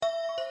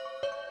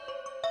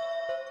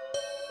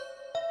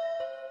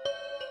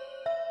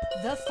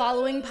The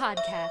following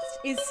podcast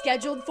is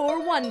scheduled for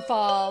one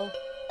fall.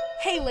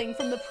 Hailing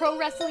from the Pro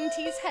Wrestling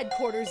Tees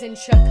headquarters in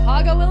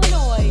Chicago,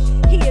 Illinois,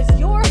 he is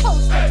your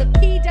host of the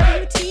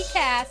PWT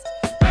Cast,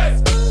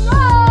 Scrump!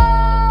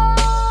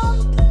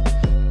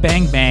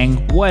 Bang,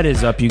 bang. What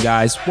is up, you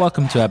guys?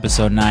 Welcome to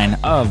episode 9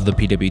 of the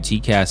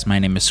PWT Cast. My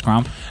name is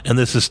Scrump. And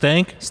this is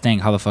Stank.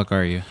 Stank, how the fuck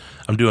are you?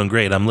 I'm doing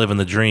great. I'm living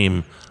the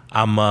dream.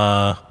 I'm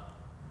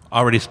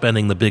already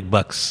spending the big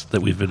bucks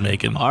that we've been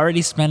making.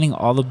 Already spending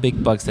all the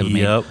big bucks that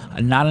we Yep.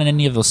 made. Not on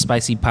any of those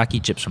spicy Pocky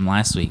chips from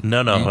last week.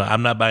 No,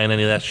 I'm not buying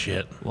any of that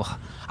shit. Well,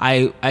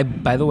 I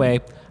by the way,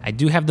 I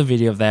do have the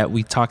video of that.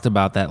 We talked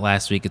about that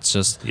last week. It's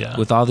just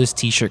with all this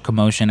t-shirt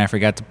commotion, I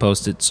forgot to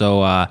post it.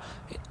 So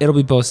it'll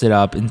be posted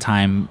up in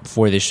time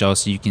for this show,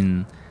 so you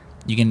can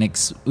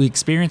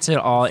experience it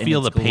all.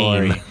 Feel in its the pain.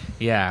 glory.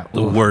 Yeah,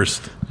 The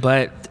worst.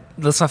 But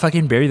let's not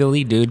fucking bury the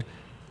lead, dude.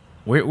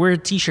 We're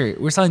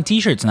selling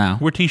t-shirts now.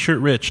 We're t-shirt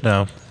rich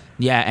now.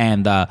 Yeah,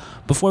 and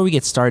before we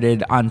get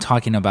started on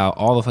talking about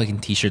all the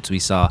fucking t-shirts we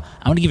saw,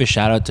 I want to give a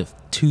shout out to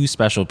two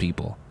special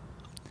people.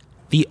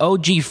 The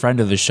OG friend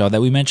of the show that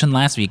we mentioned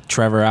last week,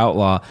 Trevor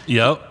Outlaw.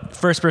 Yep.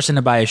 First person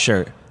to buy a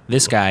shirt.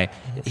 This guy,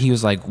 he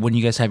was like, when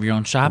you guys have your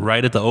own shop,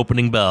 Right at the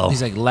opening bell.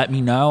 he's like, let me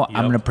know. I'm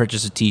Yep. going to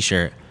purchase a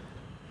t-shirt.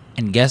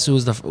 And guess who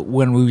was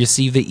when we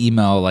received the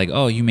email, like,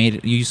 oh,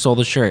 you sold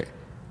a shirt.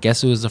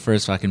 Guess who was the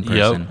first fucking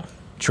person? Yep.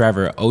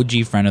 Trevor,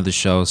 OG friend of the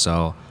show,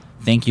 so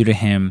thank you to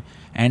him.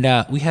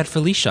 And we had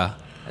Felicia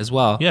as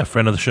well. Yeah,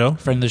 friend of the show.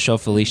 Friend of the show,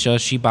 Felicia.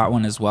 She bought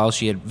one as well.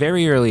 She had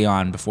very early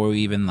on, before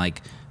we even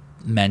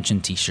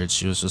mentioned t-shirts,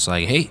 she was just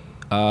like, hey,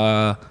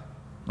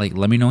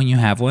 let me know when you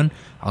have one.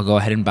 I'll go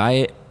ahead and buy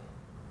it.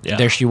 Yeah.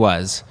 There she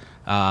was.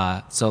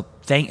 So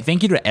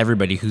thank you to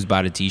everybody who's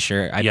bought a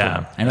t-shirt.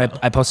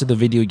 I posted the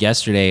video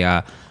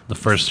yesterday. The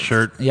first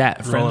shirt. Yeah,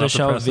 friend of rolling the up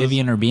show, presses.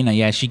 Vivian Urbina.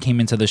 Yeah, she came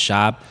into the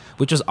shop,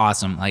 which was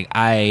awesome.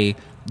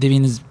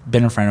 Vivian has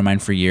been a friend of mine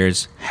for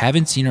years.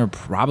 Haven't seen her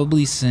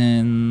probably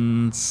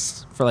for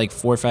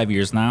 4 or 5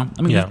 years now.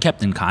 I mean, Yeah. we've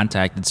kept in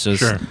contact. It's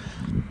just Sure.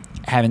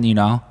 haven't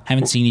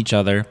seen each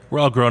other. We're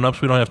all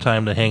grown-ups. We don't have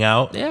time to hang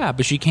out. Yeah,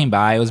 but she came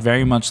by. It was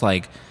very much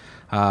like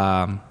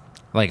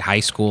high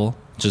school.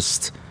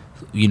 Just,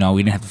 we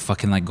didn't have to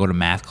fucking go to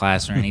math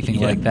class or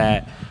anything Yeah. like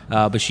that.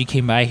 But she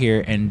came by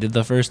here and did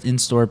the first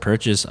in-store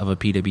purchase of a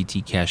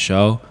PWT Cast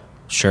Show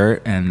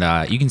shirt. And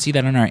you can see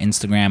that on our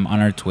Instagram,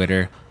 on our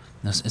Twitter.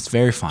 It's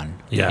very fun.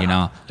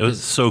 Yeah. It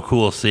was so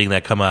cool seeing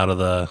that come out of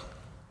the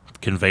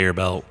conveyor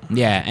belt.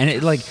 Yeah, and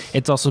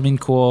it's also been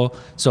cool.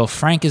 So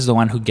Frank is the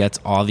one who gets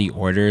all the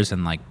orders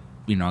and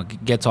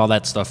gets all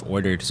that stuff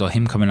ordered. So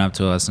him coming up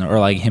to us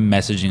or him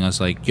messaging us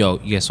like, "Yo,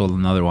 you guys sold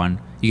another one.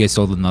 You guys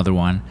sold another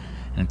one."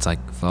 And it's like,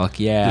 "Fuck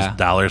yeah." Just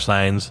dollar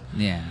signs.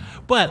 Yeah.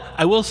 But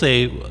I will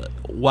say,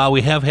 while we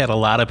have had a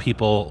lot of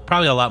people,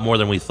 probably a lot more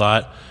than we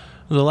thought,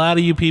 there's a lot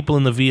of you people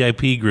in the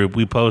VIP group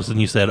we posted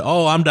and you said,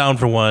 "Oh, I'm down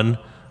for one."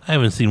 I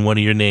haven't seen one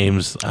of your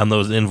names on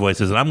those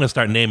invoices, and I'm going to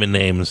start naming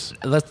names.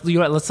 Let's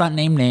not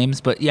name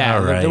names, but yeah,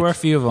 All right. there were a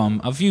few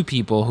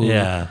people who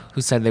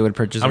said they would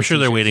purchase. I'm sure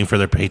they're t-shirts. waiting for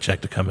their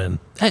paycheck to come in.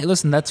 Hey,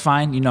 listen, that's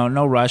fine.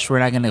 No rush. We're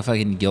not gonna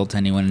fucking guilt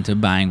anyone into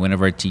buying one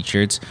of our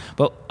t-shirts.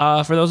 But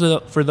for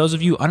those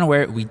of you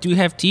unaware, we do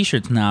have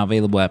t-shirts now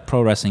available at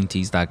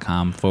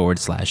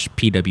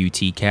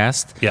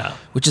prowrestlingtees.com/PWTcast. Yeah.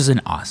 Which is an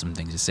awesome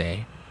thing to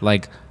say.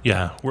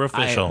 Yeah, we're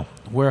official.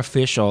 We're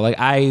official.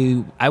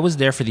 I was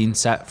there in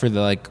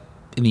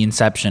the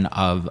inception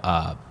of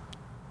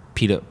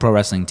Pro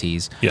Wrestling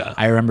Tees. Yeah.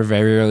 I remember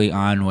very early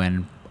on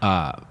when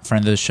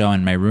friend of the show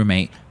and my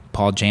roommate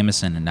Paul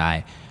Jameson and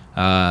I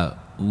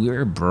we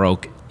were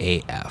broke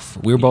AF.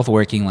 We were both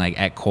working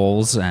at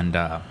Kohl's, and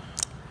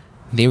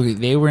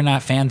they were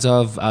not fans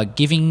of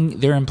giving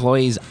their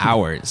employees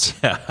hours.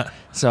 Yeah.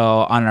 So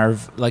on our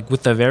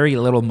with the very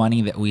little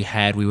money that we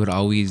had, we would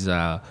always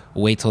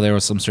wait till there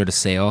was some sort of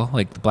sale.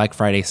 Like the Black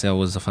Friday sale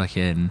was a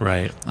fucking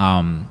Right.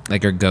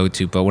 our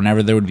go-to. But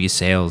whenever there would be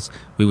sales,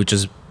 we would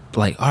just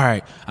all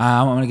right,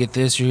 I'm gonna get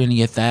this, you're gonna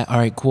get that. All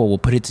right, cool. We'll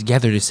put it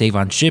together to save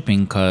on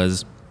shipping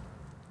because,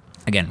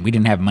 again, we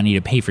didn't have money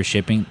to pay for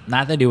shipping.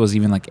 Not that it was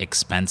even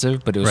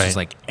expensive, but it was Right.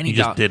 just any You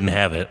just didn't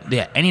have it.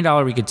 yeah, any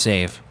dollar we could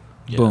save,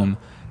 boom.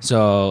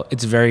 So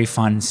it's very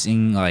fun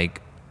seeing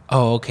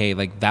oh, okay,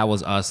 that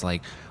was us.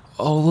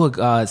 Oh, look,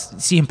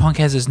 CM Punk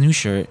has his new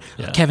shirt.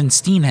 Yeah. Kevin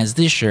Steen has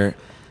this shirt.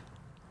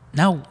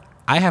 Now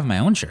I have my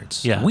own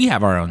shirts. Yeah. We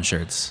have our own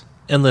shirts.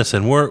 And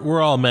listen,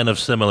 we're all men of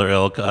similar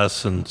ilk,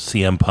 us and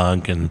CM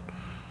Punk and,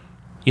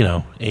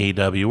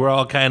 AEW. We're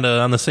all kind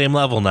of on the same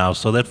level now,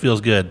 so that feels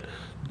good.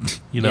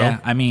 Yeah,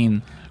 I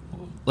mean,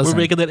 listen, We're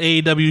making that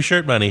AEW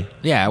shirt money.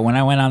 yeah, when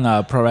I went on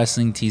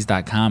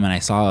ProWrestlingTees.com and I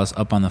saw us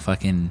up on the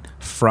fucking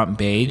front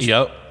page,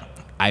 Yep.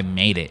 I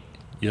made it.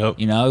 Yep.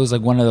 It was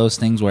one of those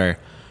things where,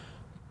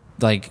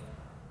 I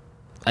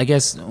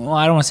guess, well,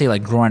 I don't want to say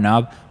growing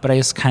up, but I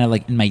guess kind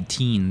of in my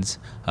teens,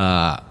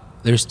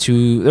 there's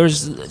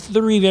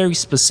 3 very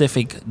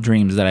specific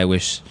dreams that I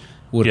wish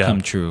would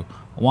come true.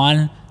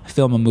 One,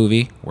 film a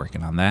movie,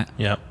 working on that.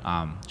 Yep.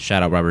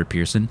 Shout out Robert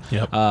Pearson.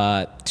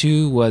 Yep.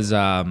 2 was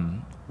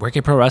work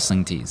at Pro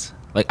Wrestling Tees.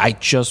 Like, I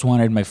just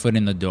wanted my foot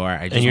in the door.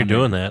 And you're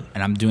doing that.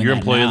 And I'm doing You're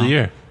that Employee now. of the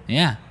Year.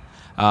 Yeah.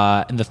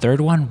 And the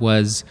third one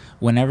was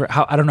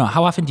I don't know,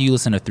 how often do you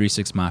listen to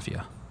 3-6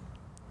 Mafia?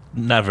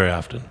 Not very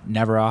often.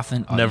 Never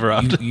often? Oh, Never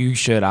often. You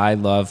should. I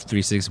love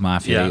 3-6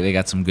 Mafia. Yeah. They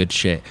got some good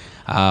shit.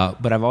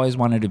 But I've always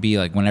wanted to be,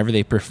 like, whenever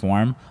they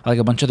perform, like,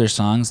 a bunch of their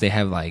songs, they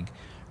have, like,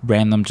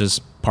 random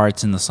just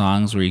parts in the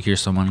songs where you hear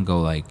someone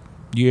go, like,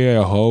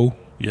 yeah, ho.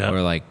 Yeah.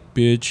 Or, like,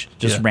 bitch.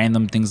 Just Yeah.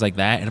 random things like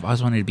that. And I've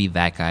always wanted to be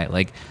that guy.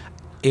 Like,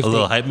 if A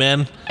little hype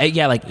man.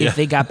 if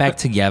they got back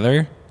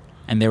together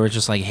and they were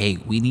just like, hey,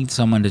 we need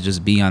someone to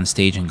just be on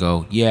stage and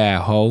go, yeah,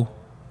 ho.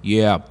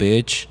 Yeah,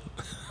 bitch.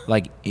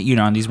 Like, you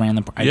know, on these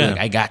random, I'd be Yeah. like,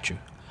 I got you.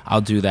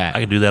 I'll do that.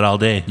 I can do that all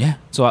day. Yeah.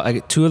 So I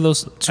get two of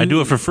those. I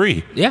do it for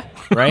free. Yeah.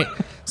 Right.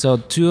 So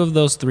 2 of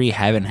those 3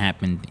 haven't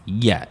happened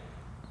yet,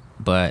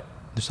 but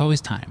there's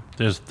always time.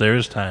 There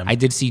is time. I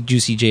did see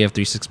Juicy J of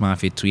 3-6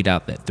 Mafia tweet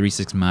out that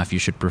 3-6 Mafia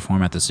should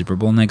perform at the Super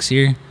Bowl next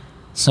year.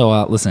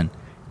 So listen,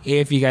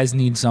 if you guys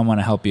need someone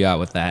to help you out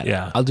with that,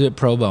 Yeah. I'll do it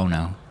pro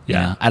bono. you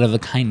Yeah. know, out of the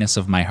kindness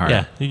of my heart.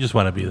 Yeah, you just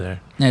want to be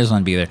there I just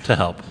want to be there. to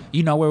help.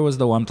 You know where was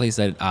the one place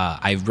that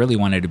I really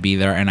wanted to be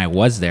there, and I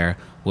was there,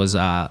 was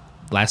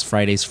last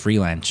Friday's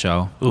freelance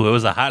show. Ooh, it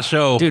was a hot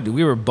show. Dude,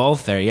 we were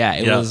both there. Yeah,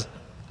 it Yeah. was.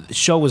 The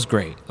show was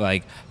great.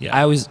 Like Yeah.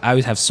 I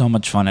always have so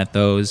much fun at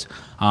those.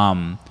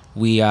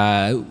 We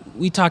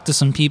talked to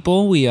some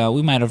people.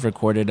 We might have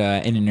recorded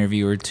an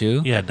interview or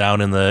two. Yeah,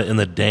 down in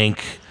the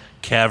dank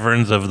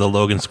caverns of the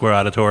Logan Square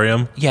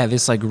Auditorium. Yeah,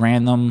 this like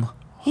random.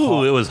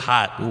 Ooh, it was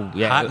hot.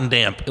 Yeah, hot and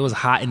damp. It was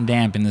hot and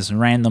damp in this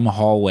random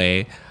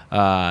hallway.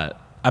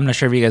 I'm not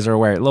sure if you guys are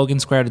aware. Logan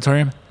Square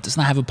Auditorium does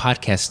not have a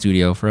podcast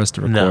studio for us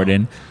to record No.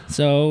 in.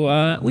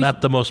 So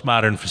Not the most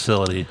modern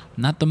facility.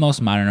 not the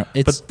most modern.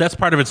 It's But that's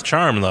part of its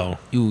charm, though.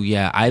 ooh,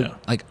 yeah.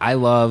 I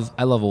love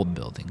old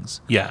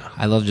buildings. Yeah.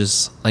 I love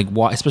just like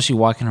especially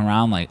walking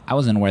around. Like I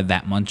wasn't aware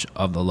that much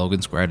of the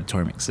Logan Square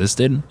Auditorium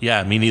existed.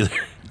 Yeah, me neither.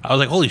 I was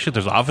like, holy shit,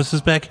 there's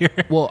offices back here?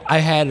 Well, I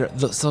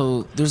had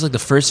so there's like the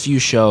first few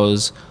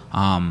shows.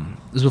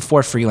 It was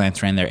before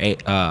Freelance ran there.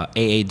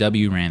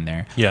 AAW ran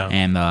there. Yeah.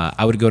 And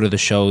I would go to the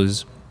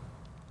shows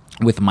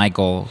with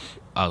Michael.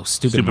 Oh,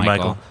 stupid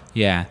Michael.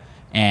 Yeah.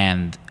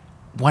 And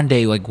one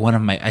day, like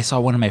I saw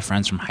one of my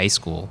friends from high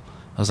school.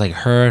 I was like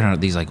her and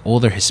these like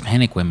older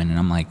Hispanic women, and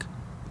I'm like,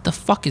 what the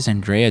fuck is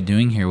Andrea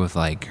doing here with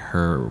like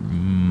her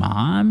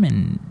mom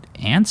and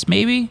aunts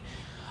maybe?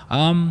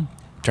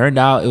 Turned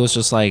out it was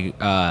just like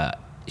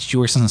she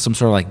works in some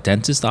sort of like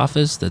dentist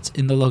office that's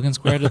in the Logan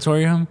Square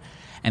Auditorium,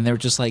 and they were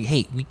just like,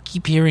 "Hey, we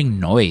keep hearing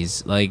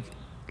noise. Like,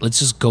 let's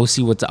just go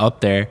see what's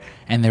up there."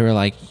 And they were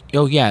like,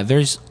 "Oh yeah,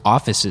 there's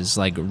offices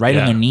like right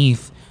Yeah.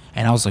 underneath."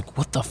 And I was like,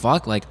 "What the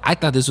fuck?" Like, I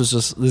thought this was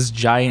just this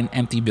giant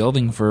empty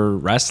building for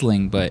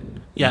wrestling, but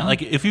Yeah,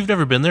 like if you've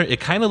never been there, it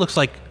kind of looks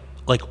like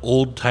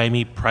old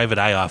timey private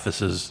eye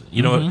offices.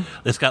 You know,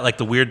 it's got like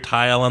the weird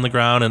tile on the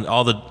ground, and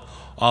all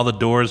the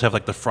doors have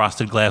like the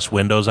frosted glass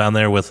windows on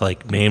there with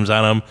like names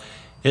on them.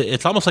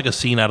 It's almost like a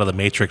scene out of the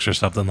Matrix or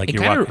something. Like it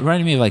you're kind walking. of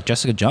reminded me of like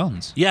Jessica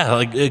Jones. Yeah,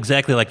 like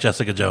exactly like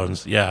Jessica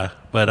Jones. Yeah,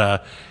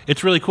 but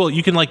it's really cool.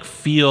 You can like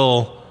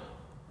feel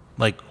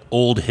like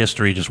old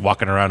history just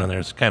walking around in there.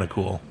 It's kind of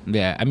cool.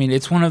 Yeah, I mean,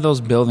 it's one of those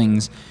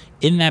buildings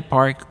in that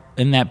part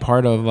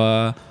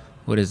of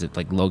what is it,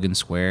 like Logan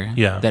Square?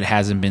 Yeah. that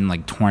hasn't been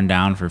like torn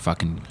down for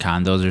fucking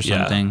condos or Yeah.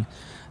 something.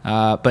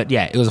 But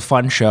yeah, it was a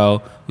fun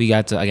show. We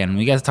got to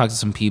talk to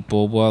some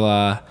people.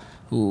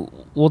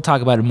 We'll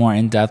talk about it more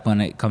in depth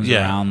when it comes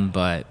Yeah. around.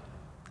 But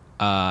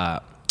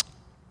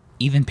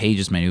Ethan Page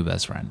is my new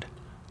best friend.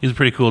 He's a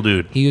pretty cool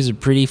dude. He was a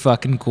pretty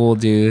fucking cool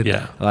dude.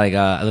 Yeah. Like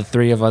the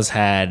three of us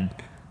had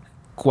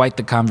quite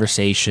the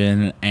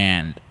conversation,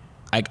 and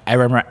I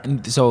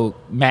remember. So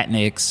Matt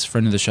Nix,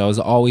 friend of the show, is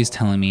always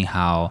telling me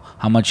how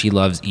much he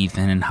loves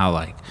Ethan and how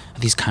like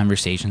these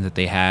conversations that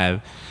they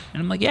have,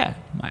 and I'm like, yeah,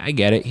 I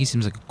get it. He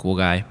seems like a cool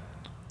guy.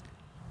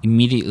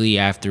 Immediately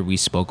after we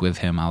spoke with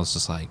him, I was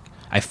just like,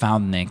 I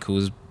found Nick, who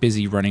was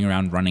busy running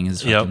around running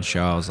his fucking Yep.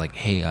 show. I was like,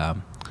 hey,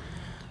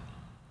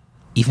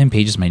 Ethan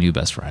Page is my new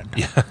best friend.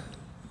 Yeah,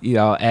 You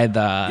know, and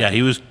yeah,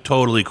 he was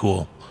totally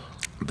cool.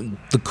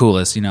 the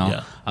coolest, you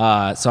know.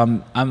 Yeah.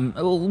 So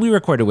we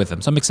recorded with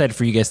him, so I'm excited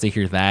for you guys to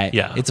hear that.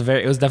 Yeah.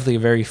 it was definitely a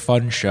very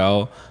fun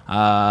show.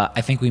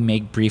 I think we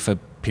make brief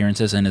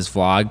appearances in his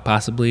vlog.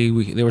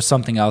 Possibly, there was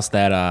something else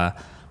that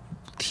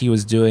he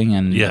was doing,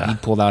 and Yeah. he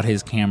pulled out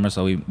his camera,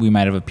 so we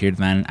might have appeared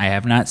then. I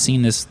have not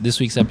seen this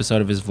week's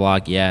episode of his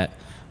vlog yet,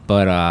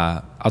 but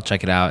I'll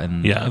check it out,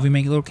 and Yeah. if we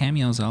make little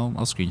cameos, I'll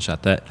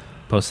screenshot that,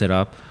 post it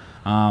up.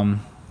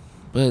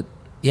 But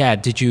yeah,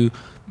 did you?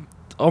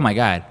 Oh my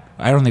God.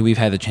 I don't think we've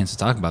had the chance to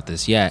talk about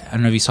this yet. I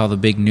don't know if you saw the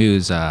big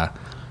news.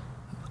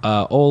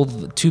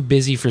 Old, too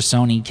busy for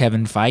Sony,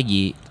 Kevin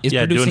Feige is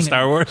Yeah, doing producing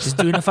Star Wars? He's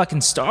doing a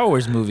fucking Star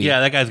Wars movie. Yeah,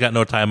 that guy's got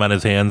no time on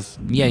his hands.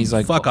 Yeah, he's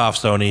like, Fuck off,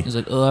 Sony. He's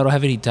like, oh, I don't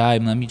have any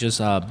time. Let me just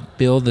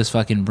build this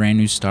fucking brand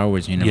new Star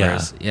Wars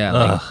universe. Yeah,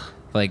 Ugh.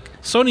 like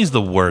Sony's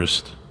the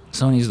worst.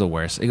 Sony's the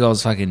worst. It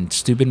goes fucking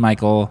stupid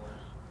Michael,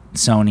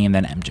 Sony, and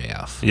then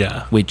MJF.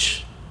 Yeah.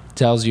 Which,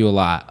 tells you a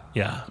lot.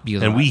 Yeah.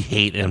 Because And we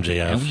hate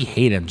MJF. And we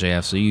hate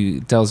MJF, so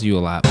it tells you a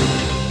lot.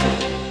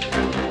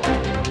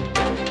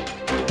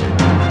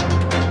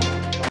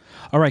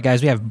 All right,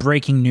 guys, we have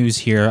breaking news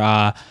here.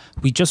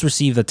 We just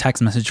received a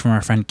text message from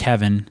our friend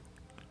Kevin.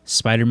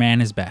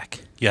 Spider-Man is back.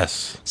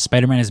 Yes.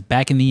 Spider-Man is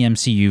back in the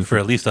MCU For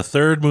at least a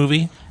third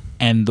movie.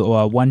 and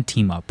one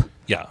team up.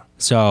 Yeah.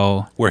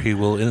 So Where he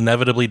will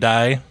inevitably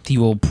die, they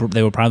will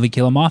probably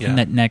kill him off in Yeah.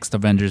 that next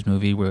Avengers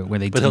movie where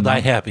they. but he'll team die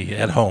up. happy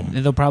at home.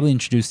 They'll probably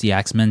introduce the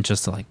X-Men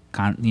just to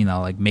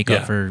make Yeah.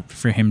 up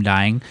for him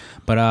dying.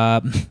 But I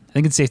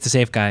think it's safe to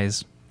say,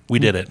 guys, We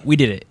did it. we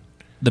did it.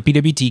 The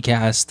PWT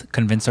cast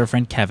convinced our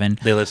friend Kevin.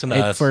 They listened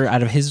to us.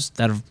 Out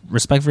of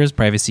respect for his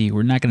privacy,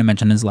 we're not going to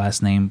mention his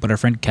last name, but our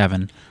friend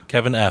Kevin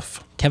Kevin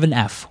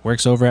F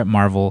works over at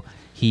Marvel.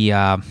 He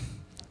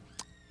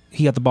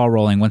got the ball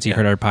rolling once he Yeah.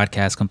 heard our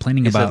podcast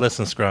complaining He about. said,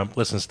 listen, Scrump,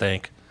 listen,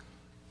 Stank.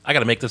 I got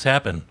to make this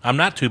happen. I'm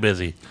not too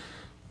busy.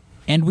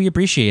 And we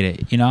appreciate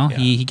it. Yeah.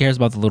 He cares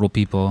about the little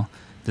people.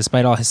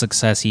 Despite all his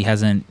success, he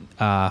hasn't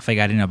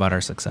forgotten about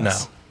our success.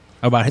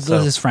 No. About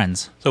So- his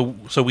friends. So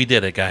we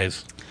did it,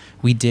 guys.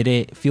 We did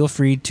it. Feel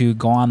free to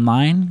go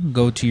online,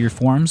 go to your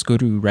forums, go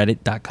to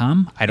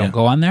reddit.com. I don't Yeah.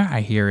 go on there.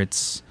 I hear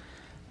it's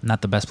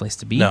not the best place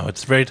to be. No,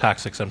 it's very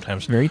toxic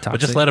sometimes. Very But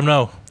toxic. just let them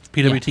know.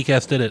 PWT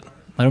Cast did it.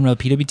 Let them know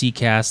PWT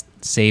cast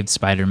saved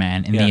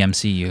Spider-Man in the Yeah.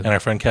 MCU. And our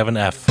friend Kevin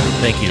F.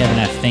 Thank you. Kevin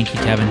F. Thank you,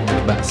 Kevin.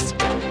 You're the best.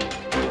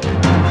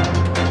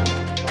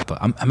 But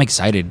I'm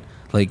excited.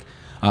 Like,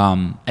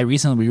 I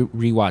recently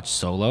rewatched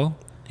Solo.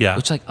 Yeah.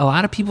 Which, like, a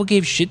lot of people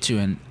gave shit to,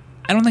 and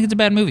I don't think it's a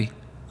bad movie.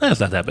 That's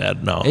not that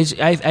bad. No.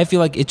 I feel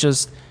like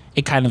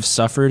it kind of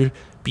suffered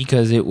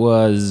because it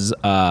was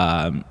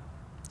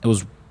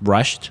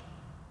rushed,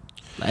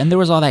 and there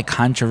was all that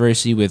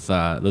controversy with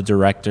the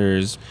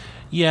directors.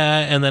 Yeah,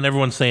 and then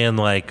everyone's saying,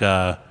 like,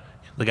 the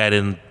guy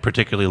didn't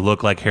particularly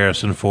look like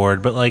Harrison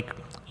Ford, but, like,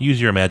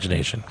 use your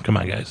imagination. Come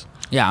on, guys.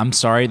 Yeah, I'm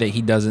sorry that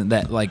he doesn't.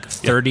 That like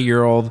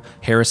 30-year-old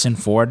Harrison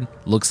Ford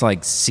looks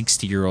like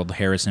 60-year-old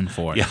Harrison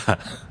Ford. Yeah.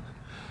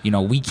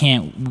 We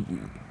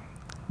can't.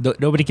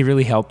 Nobody can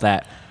really help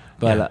that.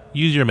 But Yeah.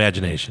 Use your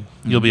imagination.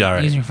 You'll be all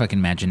right. use your fucking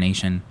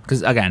imagination.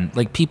 Because again,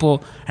 like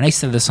people, and I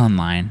said this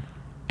online,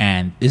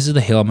 and this is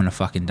the hill I'm gonna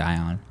fucking die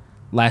on.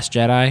 Last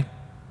Jedi,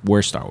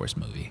 worst Star Wars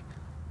movie.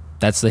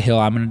 That's the hill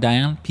I'm gonna die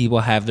on.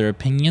 People have their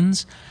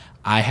opinions.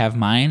 I have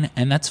mine,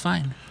 and that's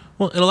fine.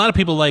 Well, and a lot of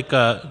people like,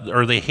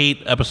 or they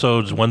hate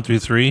episodes 1 through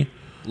 3.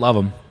 Love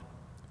them.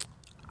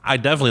 I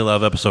definitely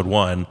love episode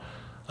 1.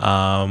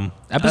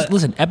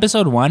 Listen,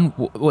 episode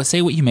 1.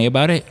 Say what you may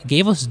about it.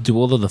 Gave us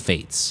Duel of the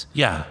Fates.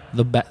 Yeah.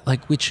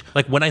 Which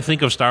When I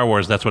think of Star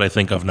Wars, that's what I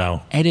think of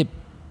now. and it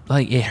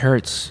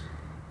hurts.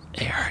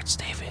 It hurts,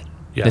 David.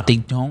 Yeah. That they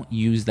don't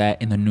use that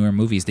in the newer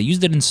movies. They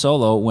used it in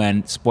Solo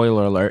when,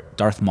 spoiler alert,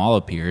 Darth Maul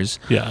appears.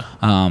 Yeah.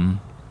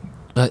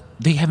 But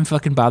they haven't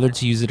fucking bothered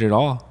to use it at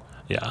all.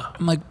 Yeah.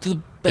 I'm like, the Yeah,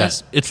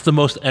 best. it's the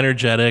most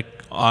energetic,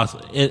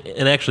 awesome.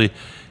 And actually,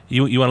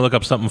 you want to look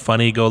up something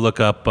funny? Go look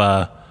up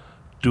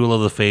Duel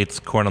of the Fates,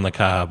 Corn on the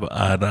Cob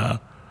on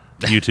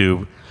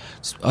YouTube.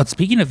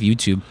 Speaking of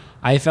YouTube,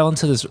 I fell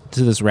into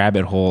this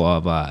rabbit hole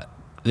of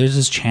there's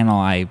this channel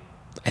I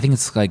think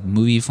it's like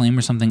Movie Flame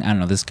or something. I don't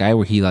know, this guy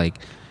where he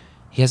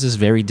has this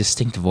very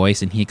distinct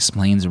voice and he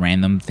explains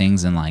random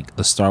things in like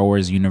the Star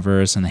Wars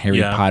universe and the Harry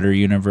Yeah. Potter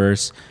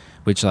universe,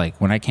 which like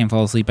when I can't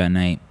fall asleep at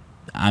night,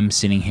 I'm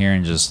sitting here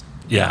and just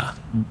Yeah.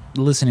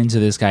 listening to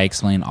this guy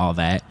explain all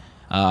that.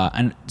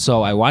 And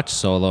so I watched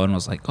Solo and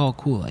was like, oh,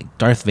 cool. Like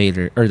Darth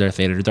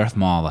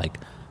Maul. Like,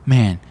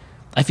 man,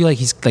 I feel like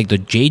he's like the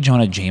J.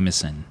 Jonah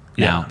Jameson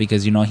now Yeah.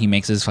 because, he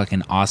makes this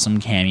fucking awesome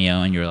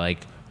cameo and you're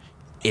like,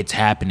 it's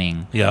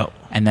happening. Yeah.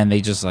 And then they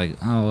just like,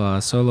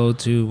 Solo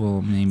 2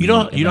 will maybe. You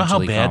know how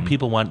eventually bad come.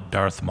 people want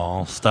Darth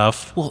Maul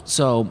stuff? Well,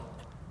 so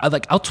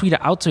I'll tweet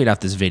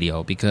out this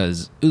video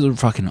because it was a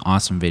fucking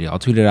awesome video. I'll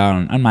tweet it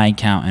out on my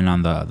account and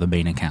on the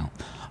main account.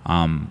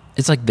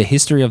 It's like the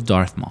history of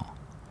Darth Maul.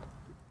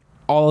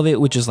 All of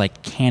it, which is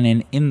like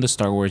canon in the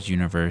Star Wars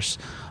universe,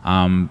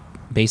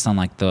 based on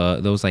like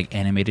those like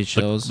animated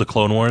shows, The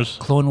Clone Wars?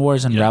 Clone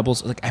Wars and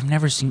Rebels. Like I've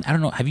never seen. I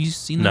don't know. Have you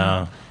seen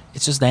them? No.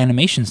 It's just the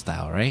animation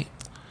style, right?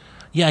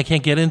 Yeah, I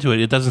can't get into it.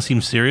 It doesn't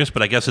seem serious,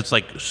 but I guess it's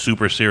like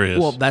super serious.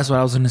 Well, that's what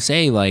I was gonna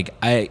say. Like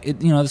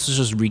this is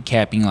just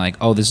recapping. Like,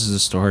 oh, this is a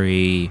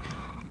story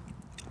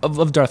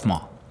of Darth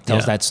Maul.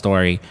 Tells Yeah. that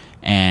story,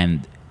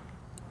 and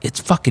it's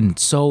fucking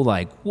so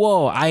like,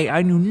 whoa!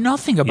 I knew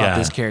nothing about Yeah.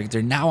 this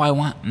character. Now I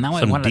want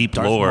Some a deep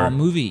Darth lore. Maul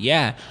movie.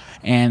 Yeah,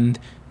 and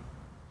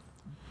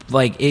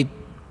like it.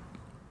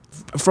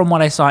 From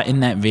what I saw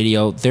in that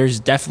video, there's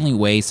definitely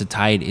ways to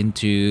tie it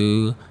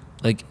into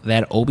like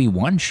that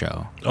Obi-Wan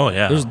show. Oh,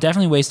 yeah. There's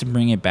definitely ways to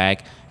bring it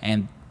back,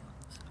 and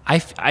I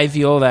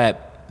feel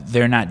that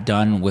they're not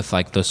done with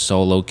like the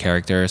Solo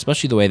character,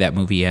 especially the way that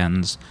movie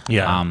ends.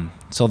 Yeah.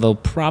 So they'll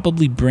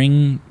probably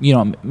bring,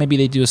 maybe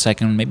they do a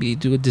second, maybe they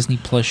do a Disney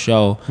Plus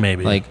show.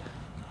 Maybe. Like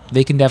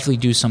they can definitely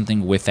do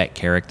something with that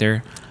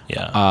character.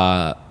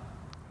 Yeah.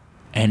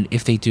 And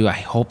if they do, I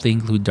hope they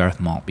include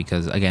Darth Maul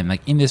because again,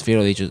 like in this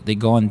video, they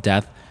go in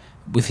depth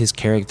with his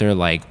character,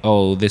 like,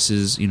 oh, this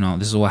is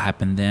what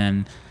happened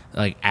then.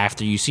 Like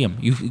after you see him,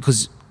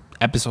 because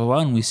episode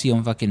 1 we see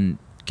him fucking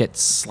get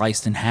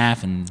sliced in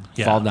half and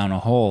fall down a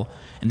hole,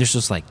 and there's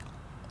just like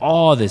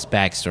all this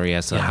backstory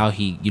as to how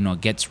he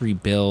gets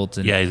rebuilt.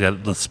 And he's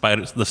got the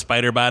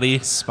spider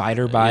body,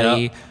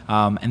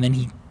 and then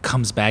he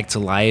comes back to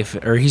life,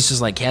 or he's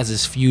just like he has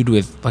this feud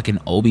with fucking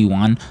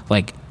Obi-Wan.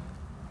 Like,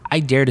 I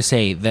dare to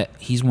say that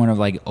he's one of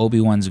like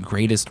Obi-Wan's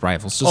greatest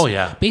rivals.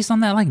 Just based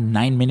on that like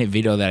 9-minute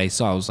video that I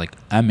saw, I was like,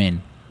 I'm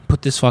in.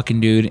 Put this fucking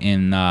dude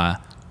in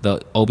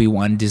the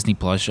Obi-Wan Disney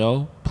Plus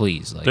show,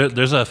 please. Like,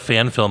 there's a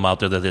fan film out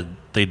there that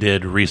they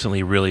did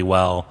recently really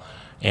well,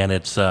 and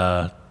it's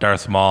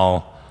Darth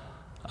Maul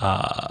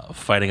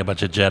fighting a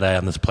bunch of Jedi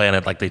on this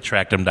planet. Like, they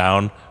tracked him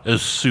down. It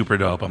was super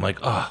dope. I'm like,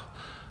 oh,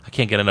 I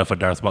can't get enough of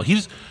Darth Maul.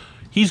 He's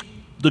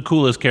the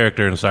coolest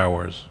character in Star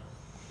Wars,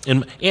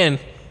 and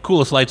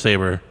coolest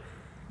lightsaber.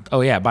 Oh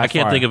yeah, by far. I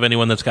can't think of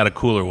anyone that's got a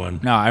cooler one.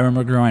 No, I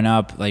remember growing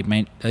up, I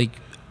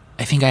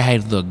think I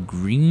had the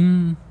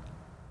green.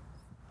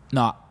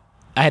 No,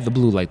 I had the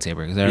blue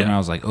lightsaber because I remember I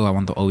was like, oh, I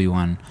want the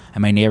Obi-Wan,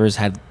 and my neighbors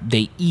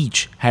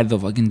each had the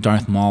fucking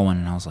Darth Maul one,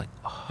 and I was like,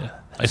 oh, yeah.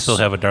 I still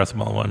have a Darth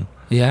Maul one.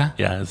 Yeah,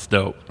 yeah, it's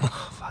dope.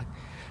 Oh, fuck.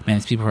 Man,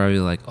 these people are probably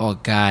like, oh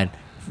god,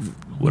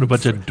 what a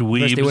bunch of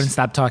dweebs. First they wouldn't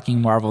stop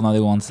talking Marvel, now they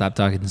won't stop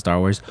talking Star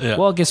Wars. Yeah.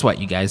 Well, guess what,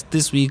 you guys?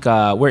 This week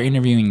we're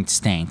interviewing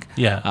Stank.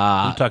 Yeah,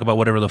 we talk about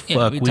whatever the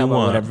fuck we talk want.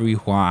 About whatever we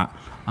want.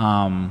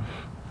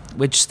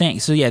 Which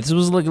Stank. So yeah, this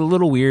was like a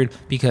little weird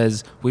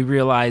because we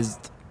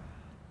realized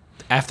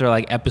after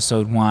like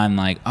episode 1,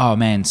 like, oh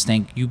man,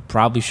 Stank, you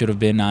probably should have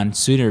been on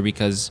sooner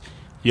because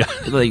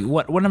like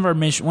one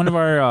of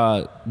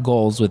our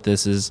goals with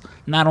this is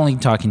not only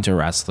talking to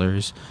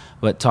wrestlers,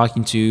 but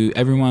talking to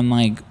everyone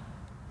like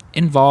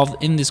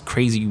involved in this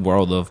crazy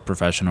world of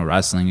professional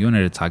wrestling. You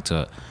wanted to talk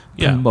to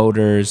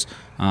promoters,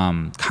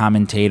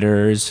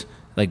 commentators,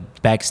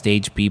 like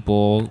backstage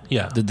people,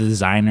 the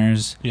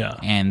designers,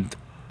 and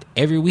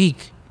every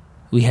week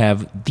we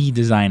have the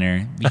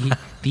designer,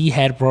 the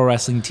head Pro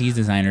Wrestling Tees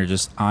designer,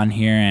 just on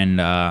here, and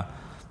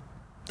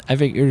I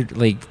figured,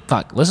 like,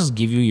 fuck, let's just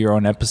give you your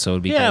own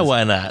episode. Because,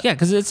 why not? Yeah,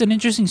 because it's an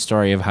interesting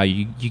story of how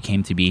you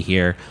came to be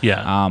here.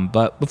 Yeah.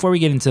 But before we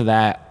get into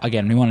that,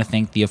 again, we want to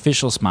thank the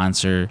official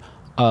sponsor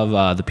of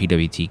the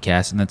PWT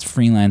cast, and that's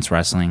Freelance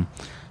Wrestling.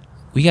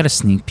 We got a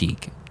sneak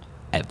peek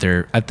at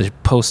the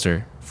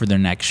poster for their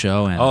next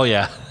show. And, oh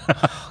yeah.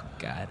 Oh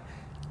god.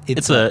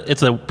 It's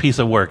a piece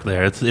of work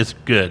there. It's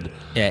good.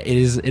 Yeah, it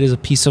is a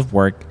piece of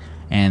work,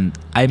 and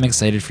I'm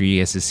excited for you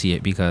guys to see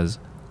it because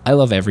I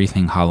love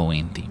everything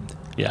Halloween themed.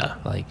 Yeah.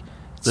 Like,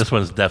 this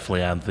one's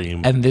definitely on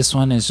theme. And this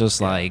one is just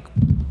like,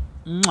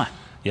 mwah.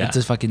 Yeah.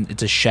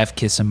 It's a chef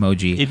kiss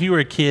emoji. If you were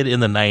a kid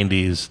in the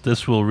 90s,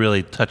 this will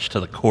really touch to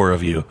the core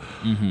of you.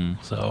 Mm-hmm.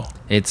 So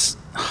it's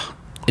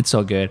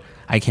so good.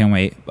 I can't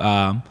wait.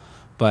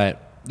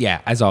 But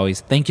yeah, as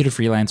always, thank you to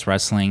Freelance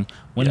Wrestling.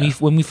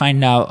 When we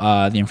find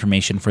out the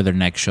information for their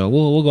next show,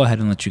 we'll go ahead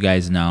and let you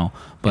guys know.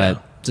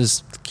 But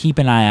just keep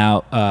an eye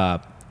out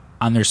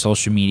on their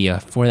social media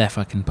for that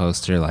fucking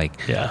poster. Like,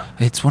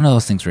 it's one of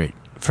those things where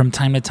from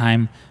time to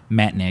time,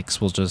 Matt Nix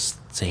will just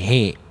say,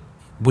 "Hey,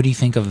 what do you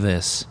think of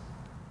this?"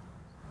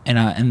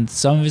 And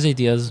some of his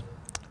ideas,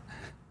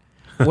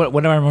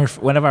 one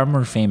of our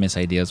more famous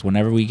ideas,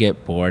 whenever we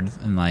get bored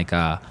and like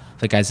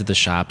the guys at the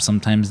shop,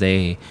 sometimes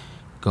they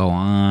go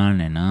on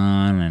and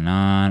on and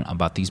on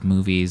about these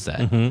movies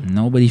that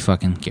nobody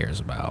fucking cares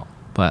about,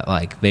 but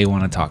like they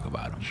want to talk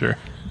about them. Sure.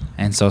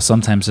 And so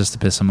sometimes just to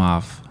piss them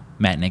off,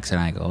 Matt Nix and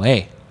I go,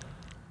 "Hey,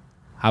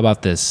 how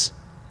about this?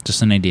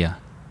 Just an idea.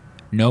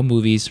 No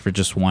movies for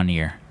just 1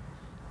 year."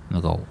 And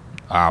they'll go,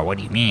 "What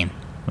do you mean?"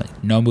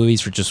 Like, no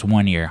movies for just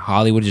 1 year.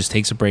 Hollywood just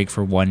takes a break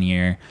for 1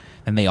 year,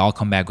 and they all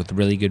come back with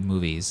really good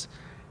movies.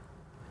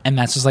 And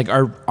that's just like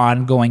our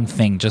ongoing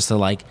thing, just to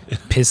like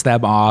piss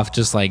them off.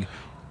 Just like,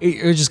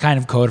 it's just kind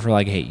of code for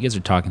like, hey, you guys are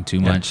talking too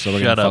much, so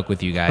we're gonna fuck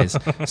with you guys.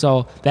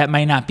 So that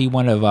might not be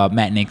one of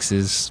Matt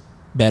Nix's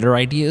better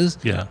ideas.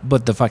 Yeah.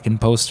 But the fucking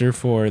poster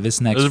for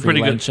this next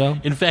Freelance show.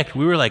 In fact,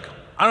 we were like,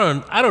 I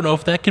don't know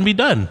if that can be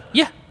done.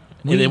 Yeah.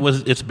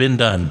 It's been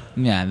done.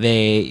 Yeah,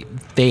 they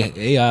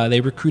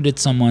recruited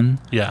someone.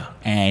 Yeah,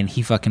 and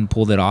he fucking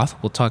pulled it off.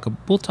 We'll talk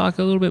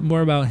a little bit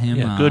more about him.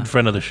 Yeah, good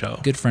friend of the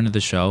show. Good friend of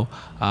the show.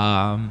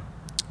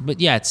 But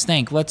yeah, it's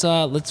Stank. Let's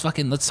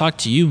talk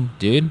to you,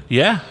 dude.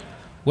 Yeah.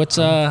 What's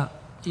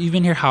you've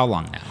been here how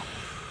long now?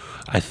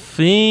 I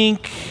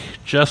think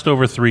just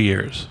over 3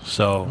 years.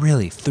 So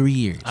really, 3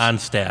 years on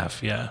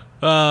staff. Yeah.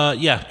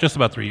 Yeah, just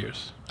about 3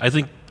 years. I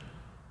think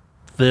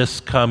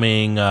this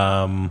coming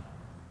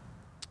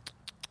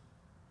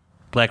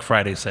Black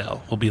Friday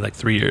sale will be like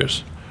 3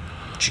 years.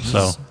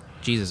 Jesus.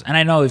 And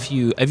I know if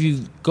you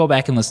go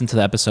back and listen to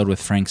the episode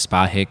with Frank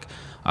Spahick,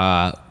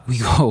 we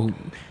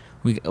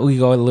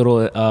go a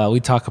little. We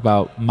talk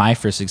about my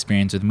first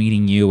experience with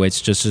meeting you.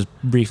 It's just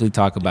briefly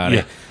talk about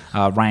it.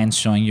 Ryan's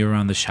showing you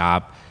around the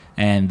shop,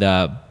 and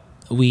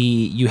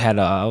you had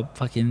a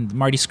fucking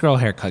Marty Skrull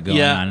haircut going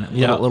on,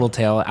 little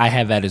tail. I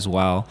have that as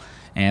well,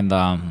 and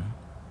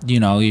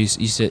you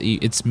said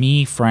it's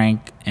me,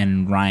 Frank,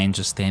 and Ryan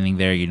just standing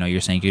there.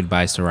 You're saying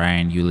goodbyes to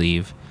Ryan. You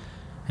leave,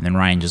 and then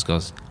Ryan just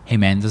goes, "Hey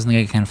man, doesn't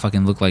it kind of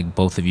fucking look like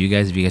both of you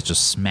guys if you guys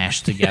just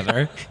smashed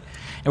together?"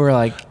 And we're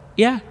like,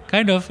 "Yeah,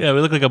 kind of." Yeah, we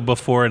look like a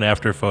before and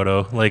after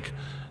photo. Like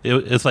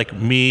it's like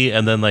me,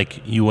 and then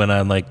like you went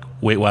on like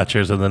Weight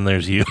Watchers, and then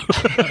there's you.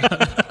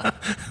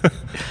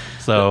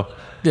 So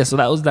yeah, so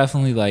that was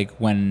definitely like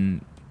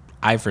when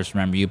I first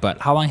remember you. But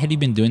how long had you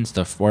been doing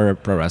stuff for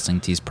Pro Wrestling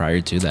Tees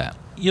prior to that?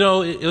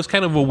 it was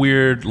kind of a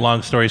weird,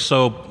 long story.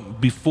 So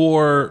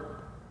before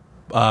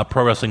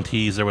Pro Wrestling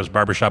Tees, there was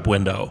Barbershop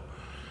Window,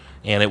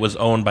 and it was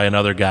owned by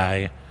another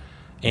guy.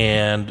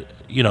 And,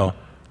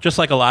 just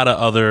like a lot of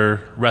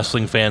other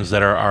wrestling fans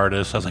that are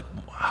artists, I was like,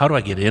 how do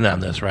I get in on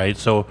this, right?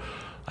 So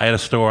I had a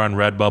store on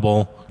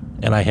Redbubble,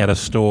 and I had a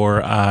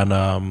store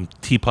on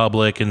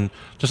TeePublic, and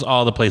just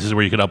all the places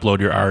where you could upload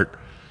your art.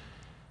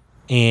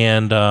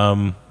 And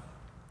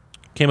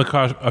came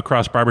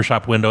across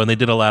Barbershop Window, and they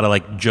did a lot of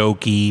like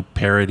jokey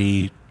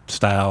parody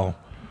style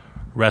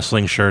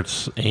wrestling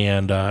shirts,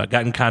 and got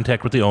in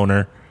contact with the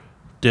owner,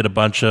 did a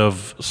bunch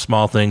of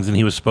small things, and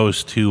he was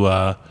supposed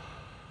to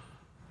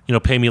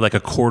pay me like a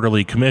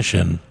quarterly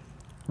commission,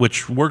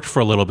 which worked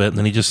for a little bit, and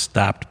then he just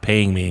stopped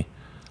paying me.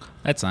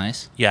 That's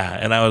nice. Yeah,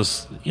 and I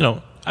was,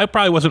 I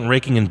probably wasn't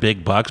raking in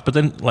big bucks, but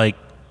then like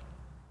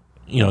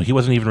he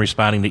wasn't even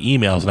responding to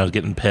emails, and I was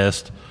getting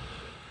pissed,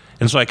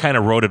 and so I kind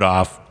of wrote it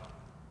off.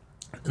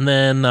 And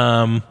then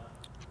a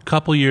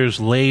couple years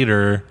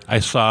later, I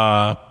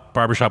saw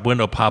Barbershop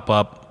Window pop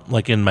up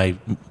like in my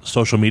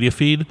social media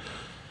feed.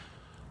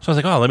 So I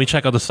was like, oh, let me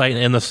check out the site.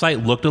 And the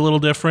site looked a little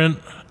different.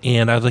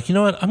 And I was like, you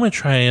know what? I'm going to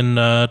try and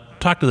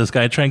talk to this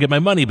guy, try and get my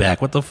money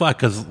back. What the fuck?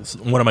 Because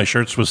one of my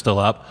shirts was still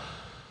up.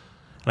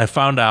 And I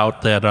found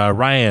out that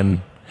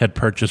Ryan had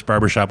purchased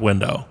Barbershop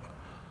Window.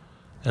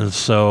 And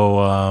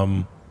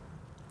so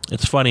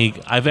it's funny.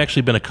 I've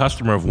actually been a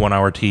customer of 1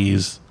 Hour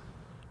Tees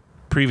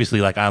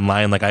previously, like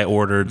online. Like I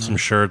ordered some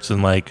shirts,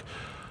 and like,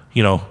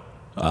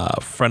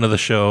 friend of the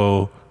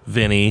show,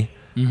 Vinny,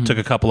 took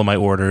a couple of my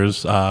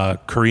orders.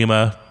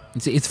 Karima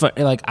it's fun,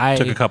 like I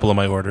took a couple of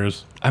my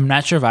orders. I'm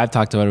not sure if I've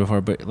talked about it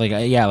before, but like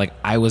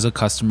I was a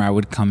customer. I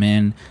would come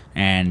in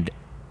and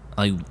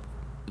like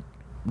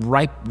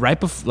right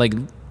before, like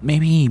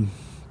maybe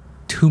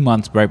 2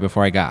 months right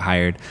before I got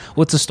hired.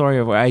 What's the story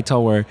of where I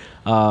tell where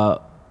one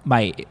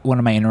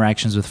of my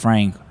interactions with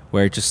Frank,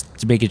 where just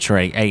to make it sure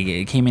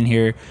I came in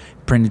here,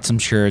 printed some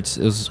shirts.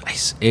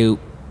 It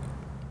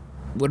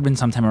would have been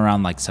sometime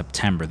around like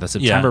September. The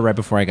September right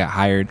before I got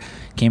hired,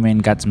 came in,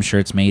 got some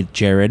shirts made.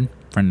 Jared,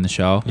 friend of the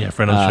show. Yeah,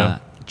 friend of the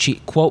show.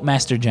 Quote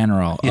Master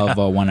General of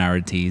 1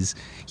 Hour Tees.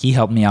 He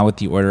helped me out with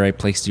the order. I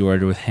placed the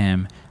order with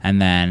him,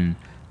 and then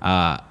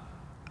I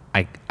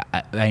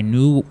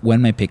knew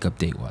when my pickup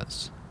date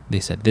was. They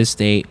said this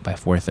date by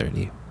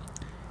 4:30,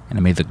 and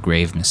I made the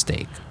grave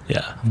mistake.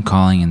 Yeah, I'm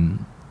calling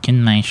and,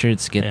 can my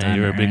shirts get done?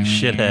 You're a big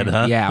shithead,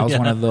 huh? Yeah, I was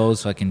one of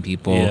those fucking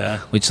people. Yeah.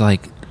 Which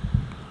like,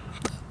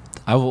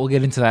 I will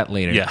get into that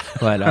later. Yeah.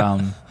 But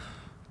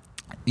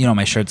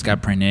my shirts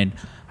got printed.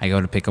 I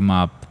go to pick them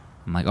up.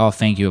 I'm like, oh,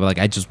 thank you. But like,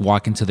 I just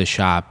walk into the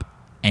shop,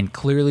 and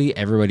clearly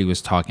everybody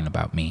was talking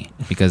about me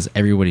because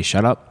everybody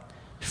shut up.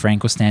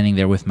 Frank was standing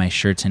there with my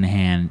shirts in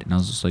hand, and I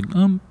was just like,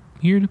 I'm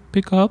here to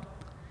pick up.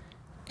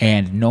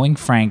 And knowing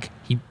Frank,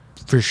 he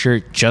for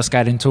sure just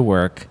got into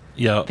work.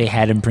 Yeah. They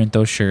had him print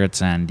those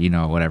shirts, and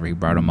whatever, he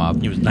brought them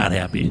up. He was not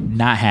happy.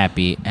 Not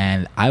happy,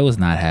 and I was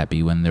not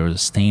happy when there was a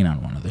stain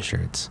on one of the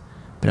shirts.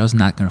 But I was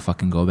not gonna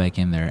fucking go back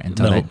in there and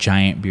tell that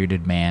giant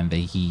bearded man that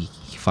he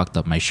fucked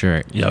up my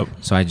shirt. Yep.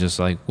 So I just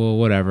like, well,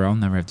 whatever. I'll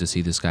never have to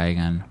see this guy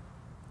again.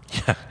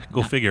 Yeah.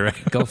 Go figure,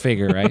 right? Go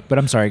figure, right? But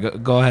I'm sorry.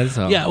 Go ahead.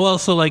 So. Yeah. Well,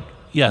 so like,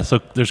 so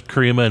there's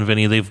Karima and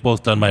Vinny. They've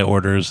both done my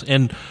orders,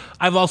 and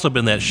I've also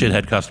been that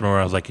shithead customer where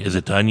I was like, is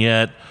it done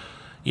yet?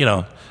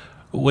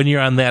 When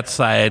you're on that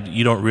side,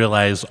 you don't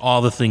realize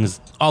all the things,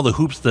 all the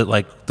hoops that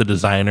like the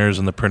designers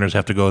and the printers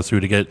have to go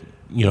through to get,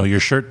 your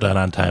shirt done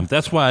on time.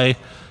 That's why,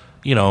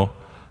 Pro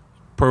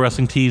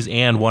Wrestling Tees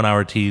and 1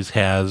 Hour Tees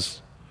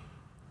has,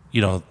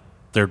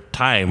 their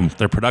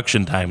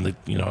production time that,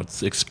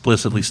 it's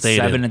explicitly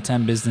stated. 7 to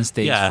 10 business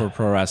days for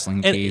Pro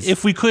Wrestling Tees.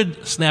 If we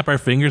could snap our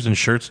fingers and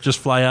shirts just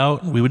fly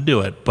out, we would do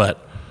it.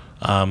 But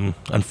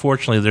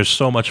unfortunately, there's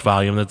so much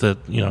volume that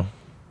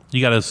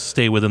you got to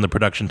stay within the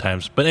production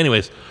times. But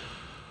anyways,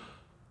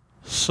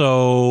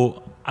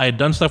 so I had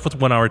done stuff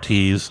with 1 Hour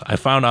Tees. I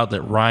found out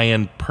that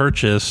Ryan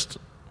purchased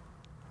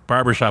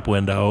Barbershop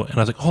Window, and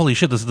I was like, holy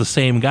shit, this is the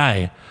same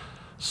guy.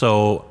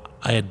 So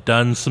I had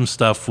done some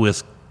stuff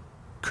with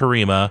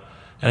Karima,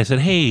 and I said,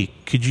 hey,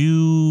 could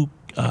you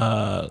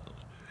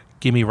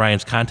give me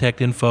Ryan's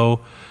contact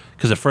info?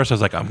 Because at first I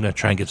was like, I'm going to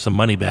try and get some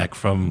money back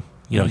from,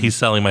 he's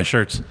selling my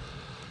shirts.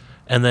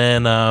 And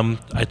then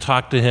I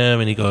talked to him,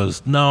 and he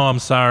goes, no, I'm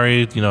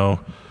sorry.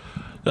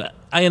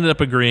 I ended up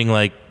agreeing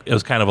like it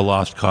was kind of a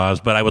lost cause,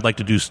 but I would like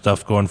to do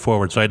stuff going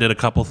forward. So I did a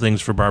couple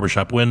things for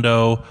Barbershop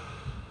Window.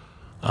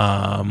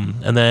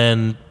 And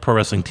then Pro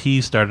Wrestling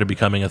Tees started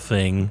becoming a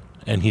thing,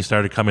 and he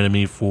started coming to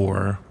me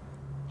for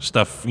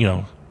stuff,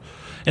 and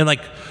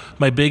like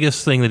my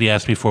biggest thing that he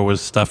asked me for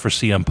was stuff for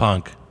CM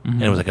Punk,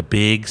 and it was like a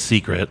big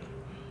secret,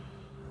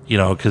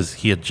 because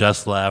he had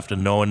just left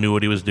and no one knew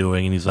what he was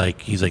doing, and he's like,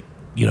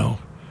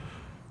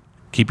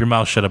 keep your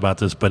mouth shut about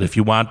this, but if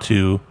you want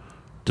to,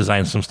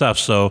 design some stuff.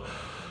 So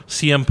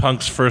CM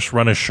Punk's first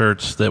run of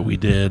shirts that we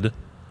did,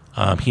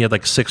 he had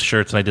like 6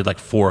 shirts and I did like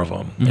 4 of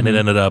them, and it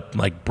ended up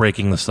like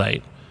breaking the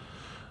site.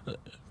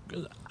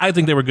 I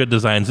think they were good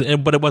designs,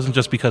 but it wasn't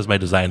just because my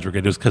designs were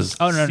good. It was because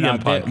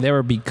CM Punk. They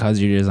were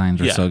because your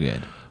designs were so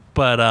good.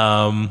 But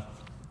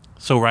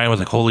so Ryan was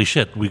like, "Holy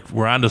shit,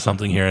 we're onto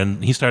something here,"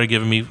 and he started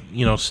giving me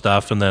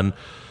stuff, and then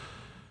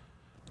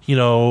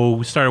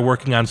we started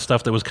working on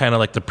stuff that was kind of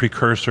like the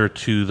precursor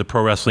to the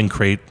Pro Wrestling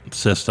Crate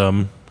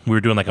system. We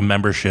were doing like a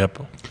membership.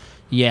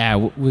 Yeah,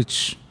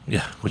 which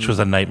was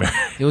a nightmare.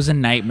 It was a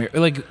nightmare.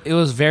 Like it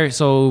was very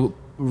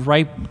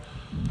right.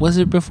 Was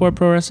it before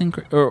Pro Wrestling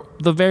Crate, or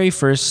the very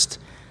first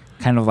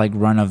kind of like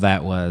run of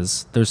that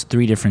was there's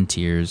 3 different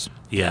tiers.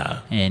 Yeah,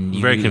 and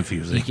very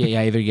confusing. You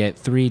either get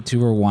 3,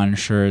 2, or 1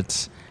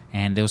 shirts,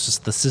 and it was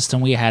just the system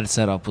we had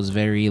set up was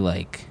very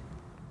like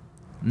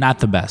not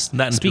the best,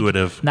 not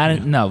intuitive.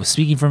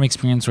 Speaking from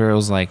experience, where it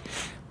was like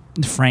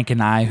Frank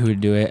and I who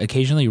would do it.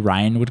 Occasionally,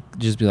 Ryan would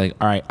just be like,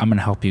 "All right, I'm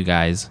gonna help you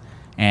guys,"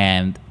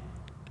 and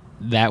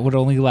that would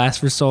only last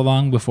for so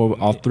long before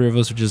all 3 of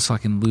us would just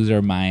fucking lose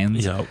our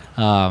minds. Yep.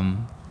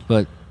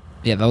 But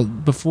yeah,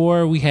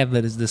 before we had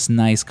this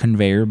nice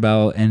conveyor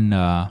belt and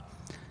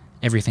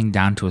everything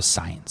down to a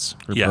science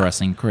for Pro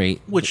Wrestling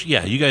Crate. Which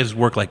you guys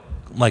work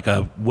like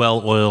a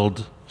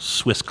well-oiled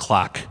Swiss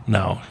clock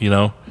now,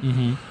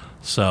 Mm-hmm.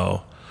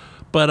 So,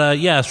 but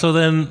so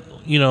then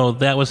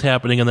that was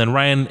happening, and then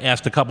Ryan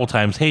asked a couple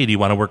times, "Hey, do you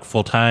want to work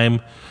full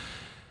time?"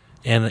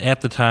 And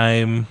at the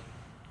time,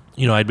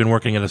 I'd been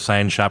working at a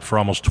sign shop for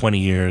almost 20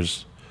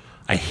 years.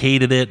 I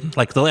hated it.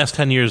 Like the last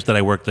 10 years that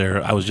I worked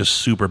there, I was just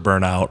super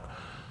burnt out.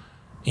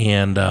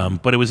 And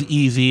but it was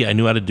easy. I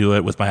knew how to do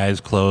it with my eyes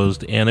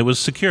closed, and it was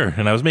secure.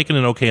 And I was making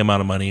an okay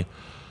amount of money.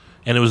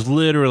 And it was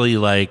literally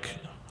like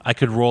I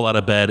could roll out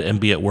of bed and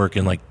be at work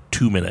in like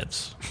 2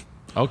 minutes.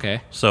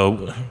 Okay.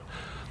 So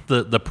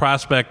the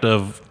prospect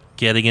of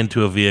getting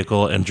into a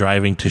vehicle and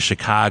driving to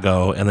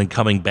Chicago and then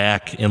coming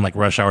back in like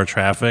rush hour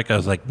traffic, I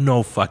was like,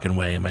 no fucking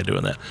way am I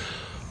doing that.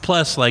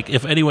 Plus, like,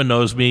 if anyone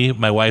knows me,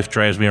 my wife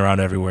drives me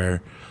around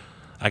everywhere.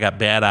 I got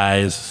bad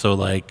eyes, so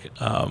like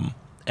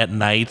at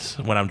night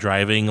when I'm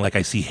driving, like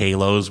I see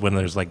halos when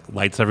there's like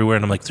lights everywhere,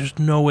 and I'm like, there's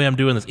no way I'm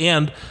doing this.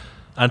 And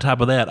on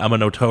top of that, I'm a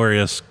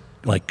notorious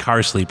like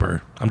car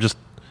sleeper. I'm just,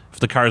 if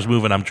the car's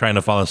moving, I'm trying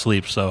to fall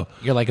asleep. So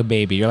you're like a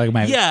baby. You're like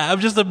my I'm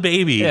just a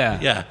baby.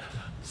 Yeah.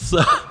 So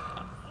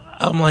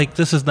I'm like,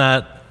 this is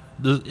not.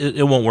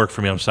 It won't work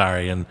for me. I'm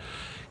sorry. And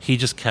he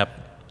just kept.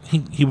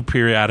 He would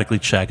periodically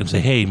check and say,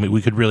 "Hey,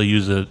 we could really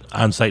use an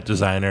on-site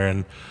designer,"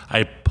 and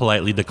I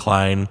politely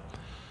decline.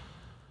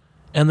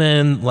 And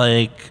then,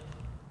 like,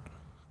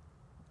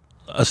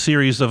 a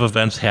series of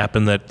events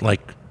happened that,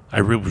 like,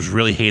 I was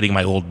really hating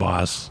my old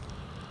boss,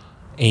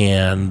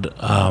 and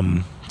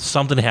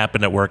something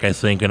happened at work, I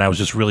think, and I was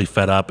just really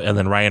fed up. And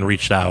then Ryan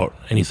reached out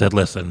and he said,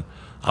 "Listen,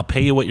 I'll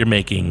pay you what you're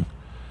making,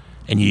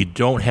 and you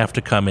don't have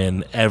to come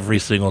in every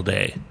single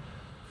day."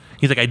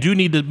 He's like, "I do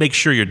need to make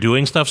sure you're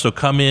doing stuff, so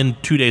come in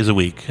 2 days a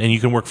week, and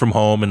you can work from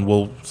home, and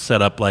we'll set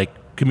up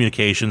like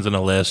communications and a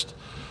list."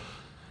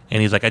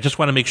 And he's like, "I just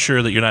want to make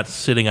sure that you're not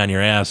sitting on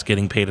your ass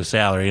getting paid a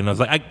salary." And I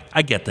was like,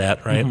 I get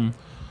that, right? Mm-hmm.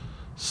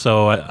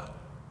 So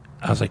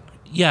I was like,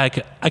 "Yeah,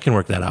 I can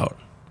work that out."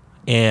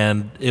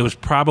 And it was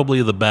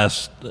probably the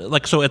best.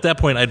 Like, so at that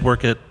point, I'd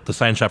worked at the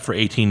sign shop for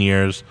 18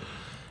 years,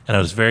 and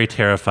I was very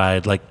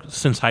terrified. Like,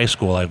 since high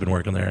school, I've been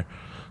working there,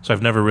 so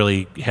I've never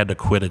really had to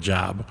quit a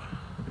job.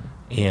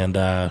 And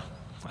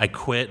I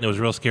quit, and it was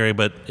real scary,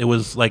 but it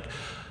was like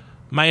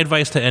my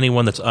advice to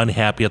anyone that's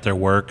unhappy at their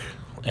work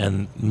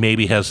and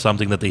maybe has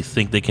something that they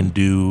think they can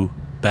do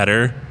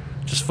better,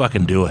 just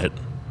fucking do it.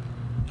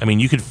 I mean,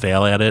 you could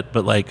fail at it,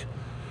 but like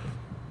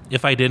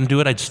if I didn't do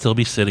it, I'd still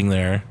be sitting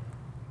there,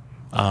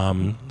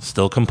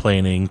 still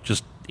complaining,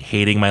 just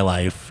hating my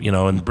life,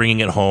 and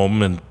bringing it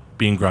home and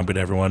being grumpy to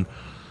everyone.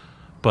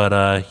 But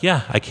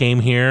I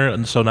came here,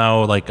 and so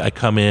now like I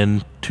come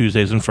in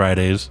Tuesdays and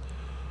Fridays,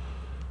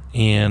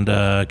 and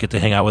get to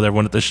hang out with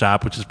everyone at the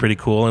shop, which is pretty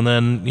cool. And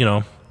then,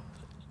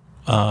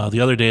 the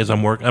other days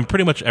I'm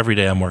pretty much every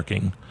day I'm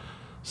working.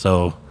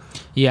 So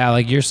yeah,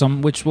 like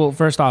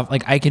first off,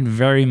 like I can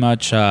very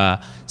much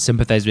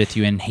sympathize with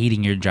you in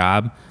hating your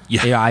job.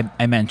 Yeah.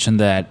 I mentioned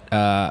that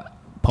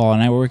Paul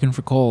and I were working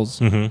for Kohl's,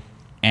 mm-hmm.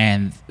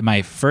 and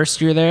my first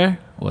year there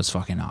was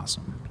fucking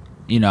awesome.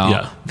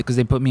 Because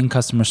they put me in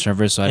customer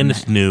service. So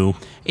it's new.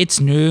 It's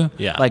new.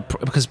 Yeah. Like,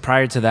 because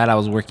prior to that, I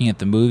was working at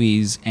the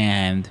movies,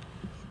 and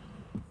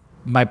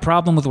my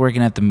problem with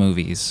working at the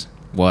movies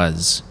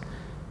was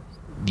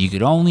you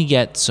could only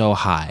get so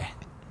high,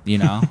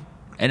 and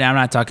I'm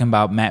not talking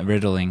about Matt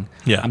Riddling.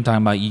 Yeah. I'm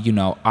talking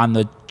about, on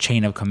the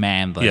chain of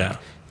command. Like,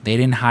 They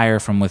didn't hire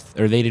from or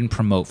they didn't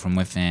promote from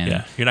within.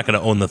 Yeah, you're not going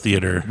to own the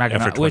theater Not gonna-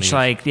 after 20 which years.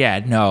 like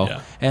no.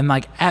 Yeah. And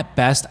like at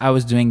best I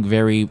was doing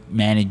very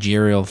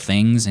managerial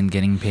things and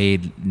getting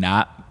paid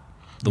not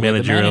the way the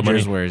Managerial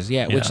managers money. were.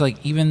 Yeah, Yeah. which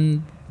like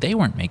even they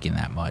weren't making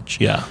that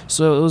much. Yeah.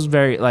 So it was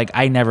very like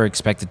I never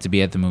expected to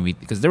be at the movie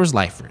because there was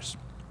lifers.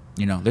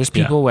 You know, there's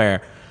people Yeah.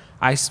 where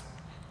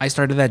I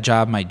started that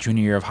job my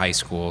junior year of high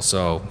school,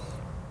 so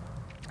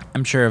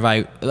I'm sure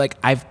if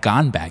I've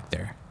gone back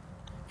there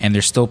and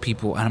there's still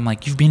people and I'm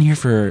like, you've been here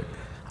for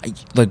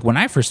like when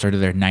I first started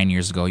there 9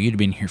 years ago, you'd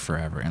been here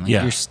forever, and like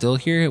Yeah. you're still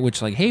here,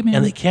 which like, hey man,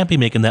 And they can't be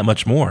making that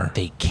much more.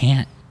 they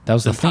can't. That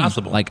was the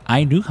impossible. thing. Like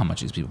I knew how much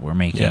these people were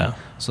making. Yeah.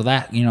 So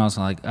that I was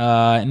like,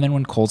 and then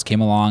when Coles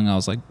came along, I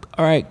was like,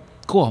 all right,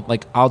 cool.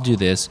 Like I'll do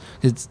this.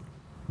 It's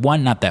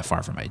one not that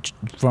far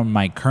from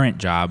my current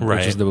job, Right.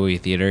 which is the movie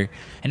theater,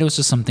 and it was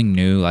just something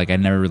new. Like I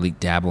never really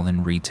dabbled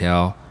in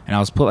retail, and I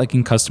was put like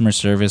in customer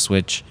service,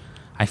 which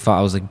I thought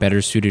I was like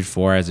better suited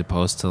for as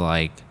opposed to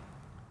like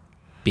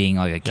being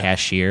like a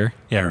cashier.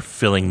 Yeah, or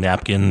filling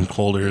napkin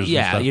holders. and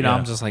Yeah, stuff.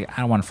 I'm just like,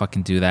 I don't want to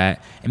fucking do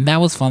that. And that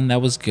was fun.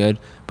 That was good.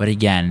 But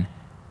again,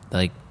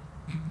 like,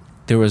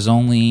 there's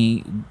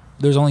only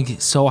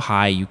so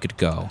high you could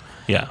go.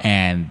 Yeah.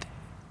 And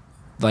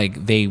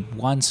like they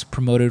once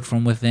promoted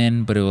from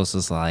within, but it was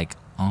just like,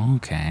 oh,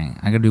 okay,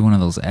 I gotta do one of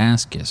those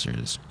ass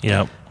kissers.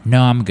 Yeah.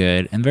 No, I'm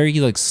good. And very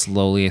like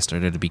slowly I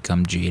started to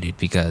become jaded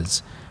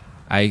because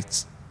I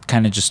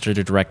kind of just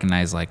started to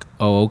recognize like,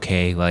 oh,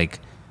 okay, like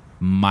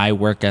my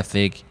work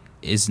ethic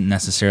isn't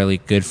necessarily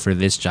good for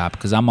this job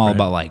because I'm all Right.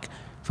 about like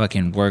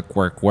fucking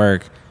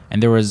work.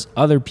 And there was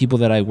other people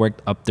that I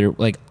worked up there.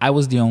 Like I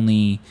was the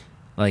only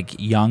like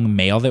young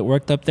male that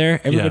worked up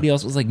there. Everybody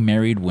else was like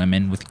married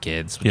women with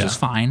kids, which Yeah. is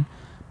fine.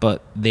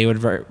 But they would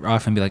very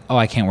often be like, "Oh,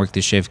 I can't work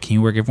this shift. Can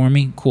you work it for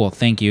me? Cool,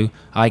 thank you.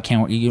 I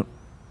can't work. You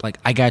like,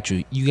 I got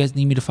you. You guys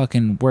need me to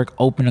fucking work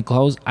open and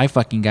close. I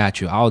fucking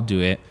got you. I'll do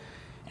it."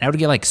 And I would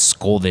get like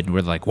scolded.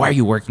 Where like, "Why are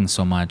you working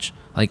so much?"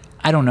 Like,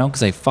 I don't know,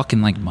 because I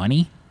fucking like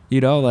money.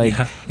 Like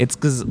Yeah. it's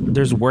because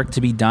there's work to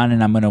be done,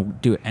 and I'm gonna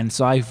do it. And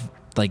so I've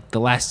like the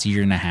last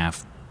year and a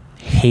half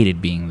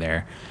hated being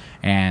there,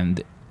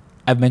 and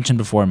I've mentioned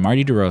before,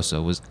 Marty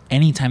DeRosa was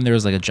anytime there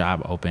was like a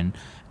job open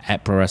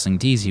at Pro Wrestling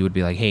Tees, he would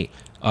be like, "Hey,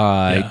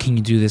 can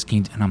you do this?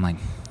 And I'm like,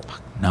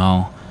 fuck,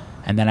 no.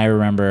 And then I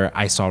remember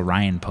I saw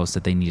Ryan post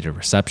that they needed a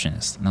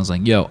receptionist, and I was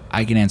like, yo,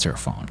 I can answer a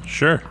phone.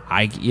 Sure.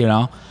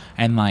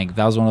 And like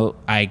that was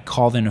I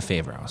called in a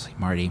favor. I was like,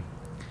 Marty,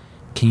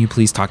 can you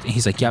please talk to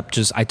He's like, yep,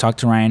 I talked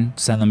to Ryan,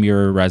 send them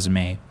your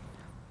resume.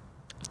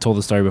 Told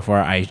the story before.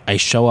 I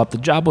show up. The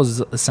job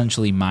was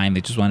essentially mine.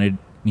 They just wanted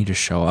me to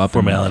show up.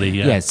 Formality,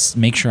 yeah. Yes,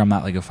 make sure I'm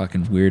not like a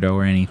fucking weirdo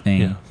or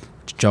anything. Yeah.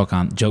 Jokes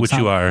Which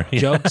you are. Yeah.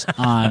 Jokes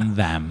on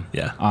them.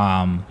 Yeah.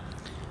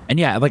 And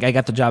yeah, like I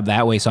got the job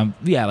that way. So I'm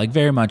like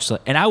very much so,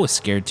 and I was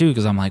scared too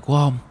because I'm like,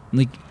 well,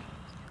 like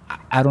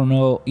I don't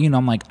know,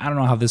 I'm like, I don't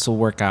know how this will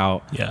work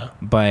out. Yeah.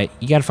 But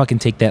you got to fucking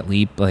take that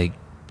leap. Like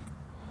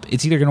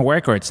it's either going to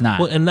work or it's not.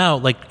 Well, and now,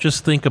 like,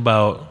 just think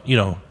about,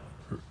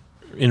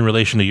 in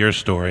relation to your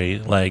story,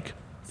 like,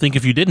 think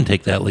if you didn't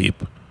take that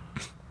leap,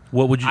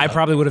 what would you? I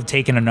probably would have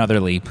taken another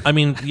leap. I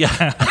mean,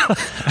 yeah.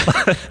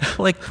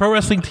 Like, Pro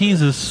Wrestling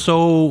Tees is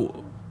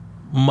so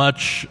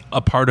much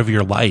a part of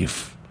your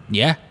life.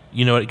 Yeah.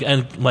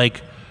 And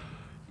like,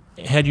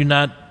 had you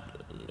not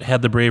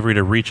had the bravery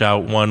to reach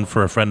out, one,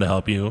 for a friend to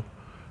help you,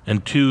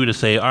 and two, to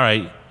say, all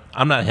right,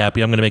 I'm not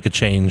happy, I'm going to make a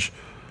change.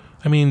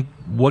 I mean,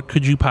 what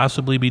could you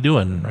possibly be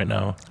doing right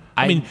now?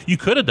 I mean, you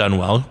could have done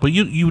well, but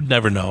you would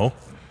never know.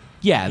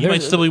 Yeah. You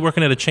might still be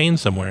working at a chain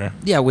somewhere.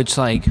 Yeah, which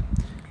like,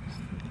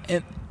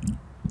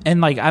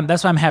 and like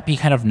that's why I'm happy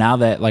kind of now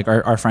that like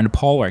our friend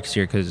Paul works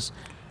here because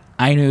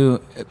I knew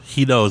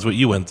He knows what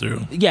you went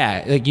through.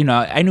 yeah, like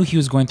I knew he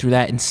was going through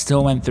that and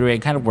still went through it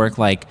and kind of worked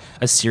like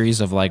a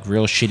series of like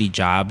real shitty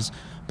jobs,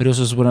 but it was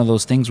just one of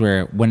those things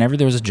where whenever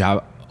there was a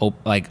job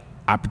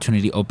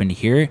opportunity opened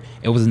here,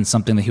 it wasn't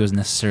something that he was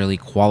necessarily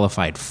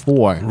qualified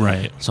for.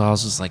 Right. So I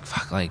was just like,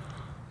 fuck, like,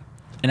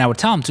 and I would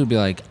tell him to be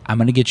like, I'm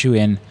gonna get you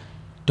in.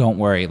 Don't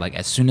worry. Like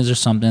as soon as there's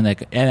something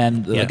that,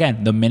 and then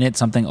again, the minute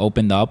something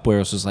opened up where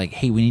it was just like,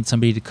 hey, we need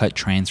somebody to cut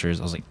transfers,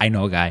 I was like, I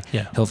know a guy.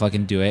 Yeah. He'll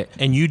fucking do it.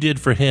 And you did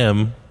for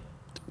him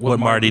what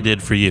Marty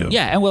did for you.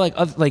 Yeah, and we're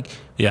like,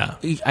 Yeah.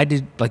 I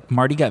did like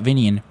Marty got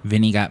Vinny and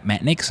Vinny got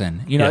Matt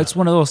Nixon. Yeah. It's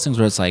one of those things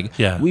where it's like,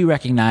 we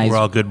recognize We're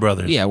all good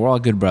brothers. Yeah, we're all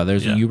good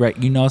brothers. Yeah.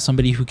 You know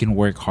somebody who can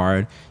work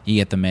hard, you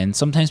get them in.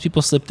 Sometimes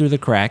people slip through the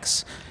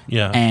cracks.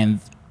 Yeah. And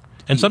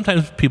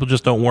sometimes people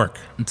just don't work.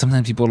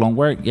 sometimes people don't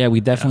work. Yeah, we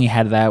definitely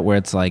had that where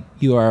it's like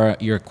you're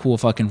a cool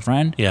fucking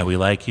friend. Yeah, we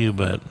like you,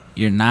 but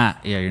You're not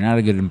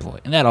a good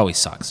employee. And that always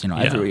sucks. Yeah.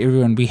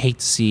 Everyone, we hate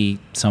to see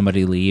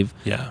somebody leave.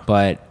 Yeah.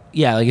 But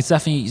yeah, like it's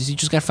definitely, you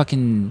just got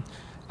fucking,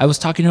 I was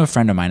talking to a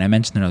friend of mine, I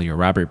mentioned it earlier,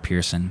 Robert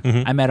Pearson.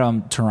 Mm-hmm. I met him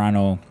in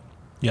Toronto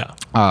yeah.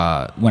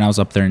 when I was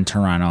up there in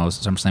Toronto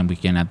SummerSlam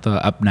weekend at the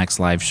Up Next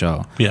live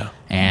show. Yeah.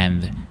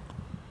 And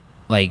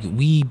like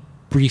we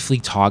briefly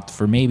talked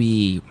for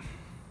maybe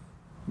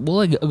well,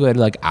 like a good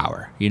like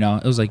hour. You know,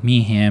 it was like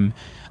me, him,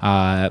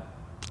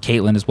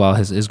 Caitlin as well,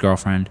 his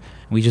girlfriend.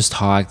 We just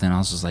talked, and I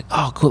was just like,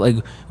 oh, cool.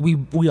 Like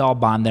we all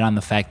bonded on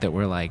the fact that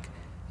we're like,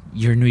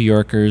 you're New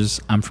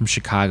Yorkers, I'm from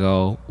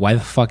Chicago. Why the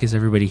fuck is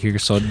everybody here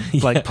so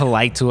like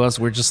polite to us?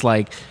 We're just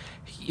like,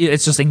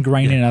 it's just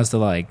ingrained in us to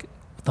like,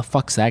 what the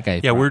fuck's that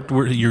guy? Yeah,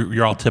 from?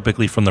 you're all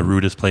typically from the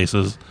rudest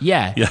places.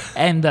 Yeah.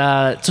 And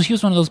so he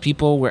was one of those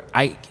people where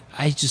I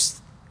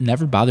just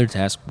never bothered to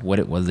ask what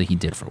it was that he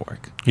did for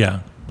work.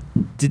 Yeah.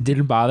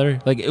 Didn't bother.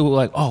 Like it was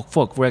like, oh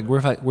fuck,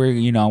 we're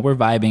you know, we're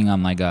vibing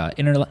on like a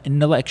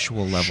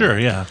intellectual level. Sure,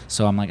 yeah.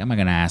 So I'm like, I'm not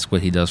gonna ask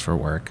what he does for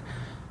work.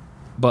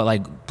 But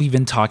like we've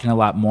been talking a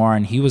lot more,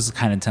 and he was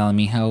kind of telling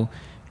me how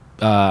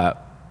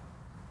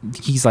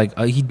he's like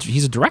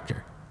he's a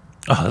director.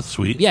 Oh, that's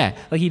sweet. Yeah,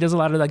 like he does a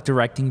lot of like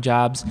directing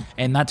jobs,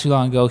 and not too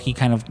long ago he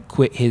kind of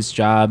quit his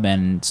job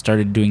and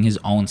started doing his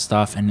own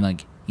stuff, and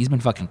like he's been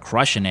fucking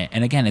crushing it.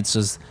 And again, it's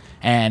just,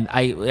 and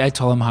I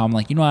told him how I'm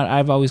like, you know what,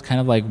 I've always kind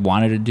of like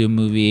wanted to do a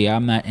movie.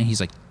 I'm not, and he's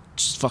like,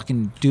 just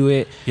fucking do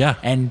it. Yeah,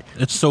 and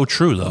it's so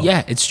true though.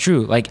 Yeah, it's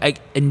true.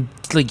 Like and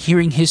like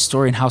hearing his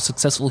story and how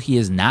successful he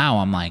is now,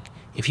 I'm like,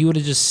 if he would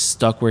have just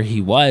stuck where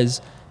he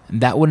was,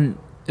 it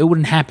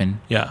wouldn't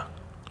happen. Yeah,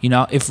 you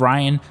know, if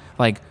Ryan,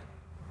 like,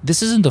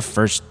 this isn't the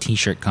first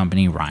t-shirt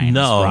company Ryan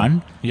has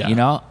run. Yeah. You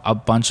know, a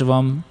bunch of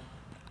them.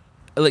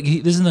 Like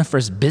this isn't the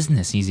first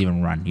business he's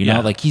even run. You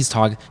know, like he's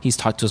talked to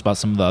us about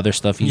some of the other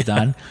stuff he's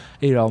done.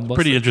 You know,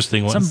 pretty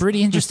interesting ones. Some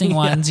pretty interesting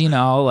ones. You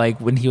know,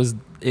 like when he was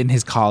in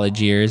his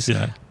college years.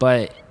 Yeah.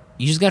 But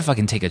you just gotta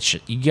fucking take a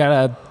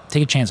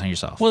chance on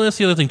yourself. Well, that's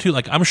the other thing too.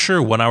 Like I'm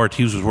sure 1 Hour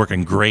Tees was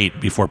working great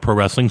before Pro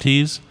Wrestling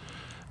Tees,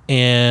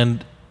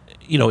 and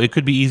you know it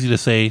could be easy to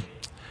say,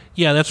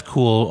 yeah, that's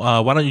cool.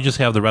 Why don't you just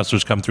have the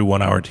wrestlers come through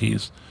 1 Hour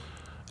Tees,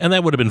 and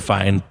that would have been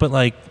fine. But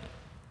like,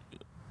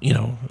 you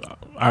know,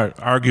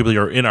 arguably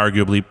or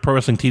inarguably, Pro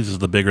Wrestling Tees is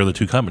the bigger of the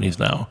two companies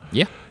now.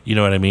 Yeah, you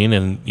know what I mean.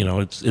 And you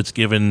know, it's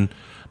given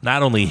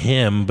not only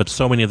him but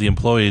so many of the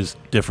employees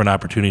different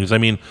opportunities. I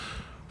mean,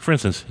 for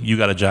instance, you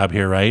got a job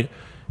here, right?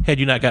 Had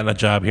you not gotten a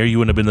job here, you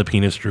wouldn't have been the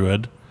Penis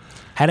Druid.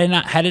 Had it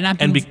not been,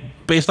 and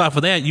based off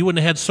of that, you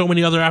wouldn't have had so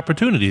many other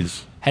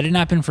opportunities. Had it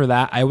not been for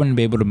that, I wouldn't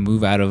be able to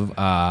move out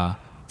of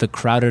the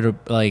crowded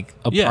like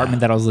apartment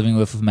that I was living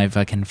with my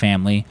fucking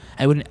family.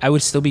 I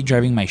would still be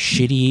driving my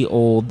shitty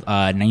old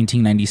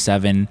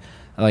 1997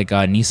 like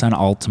Nissan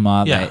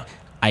Altima that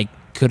I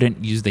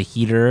couldn't use the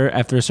heater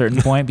after a certain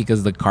point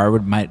because the car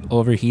might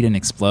overheat and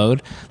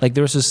explode. Like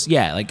there was just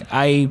like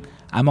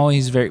I'm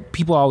always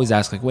people always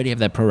ask like, why do you have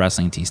that Pro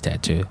Wrestling Tees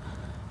tattoo?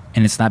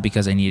 And it's not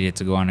because I needed it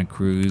to go on a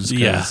cruise.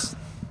 Because,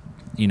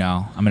 you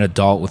know, I'm an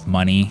adult with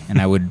money,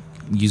 and I would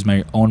use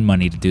my own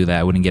money to do that.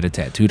 I wouldn't get a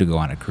tattoo to go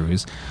on a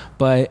cruise.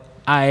 But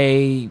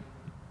I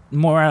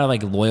more out of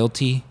like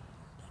loyalty,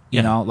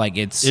 you know, like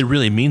it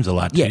really means a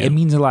lot to you. Yeah, it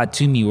means a lot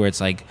to me where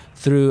it's like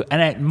through,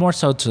 and more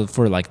so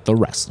for like the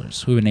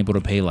wrestlers who've been able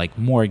to pay like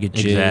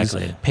mortgages,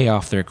 pay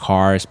off their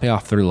cars, pay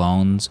off their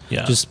loans,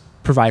 just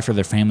provide for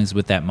their families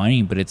with that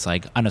money. But it's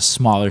like on a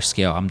smaller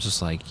scale, I'm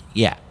just like,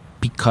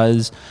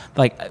 because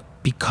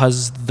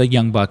the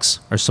Young Bucks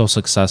are so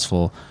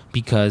successful,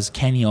 because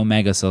Kenny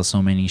Omega sells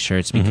so many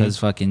shirts, because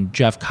fucking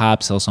Jeff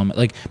Cobb sells so much,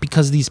 like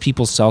because these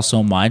people sell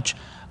so much,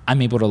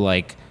 I'm able to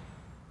like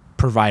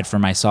provide for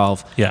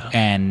myself.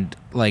 And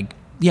like,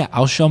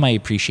 I'll show my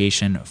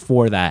appreciation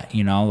for that,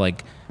 you know,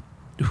 like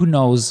who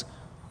knows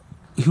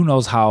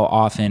how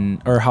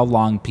often or how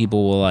long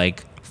people will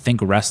like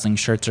think wrestling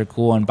shirts are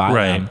cool and buy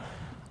them.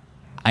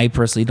 I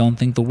personally don't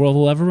think the world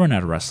will ever run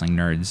out of wrestling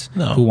nerds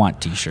who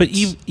want t-shirts. But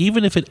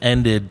even if it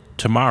ended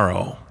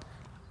tomorrow,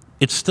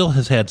 it still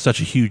has had such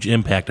a huge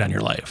impact on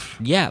your life.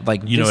 Yeah,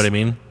 like you know what I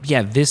mean?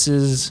 Yeah, this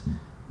is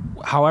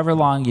however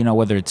long, you know,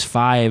 whether it's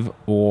 5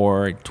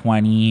 or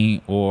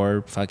 20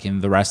 or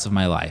fucking the rest of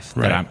my life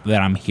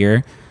that I'm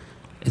here.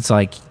 It's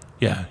like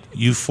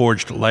you've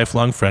forged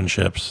lifelong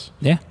friendships.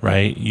 Yeah.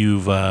 Right?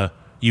 You've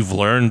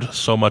learned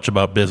so much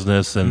about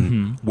business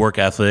and work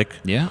ethic.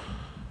 Yeah.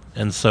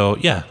 And so,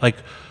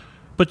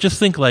 but just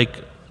think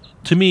like,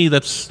 to me,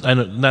 that's, I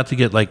know, not to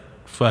get like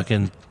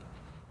fucking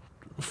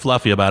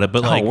fluffy about it,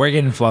 but like, we're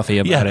getting fluffy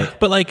about it.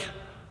 But like,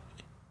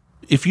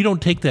 if you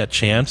don't take that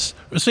chance,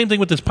 same thing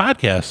with this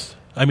podcast.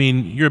 I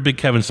mean, you're a big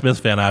Kevin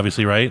Smith fan,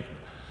 obviously, right?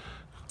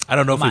 I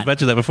don't know if we've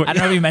mentioned that before. I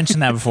don't know if you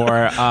mentioned that before.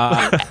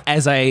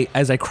 As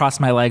I cross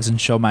my legs and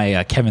show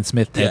my Kevin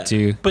Smith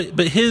tattoo. But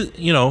his,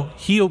 you know,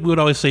 he would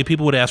always say,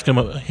 people would ask him,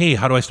 hey,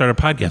 how do I start a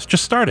podcast?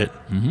 Just start it.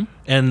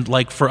 And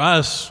like for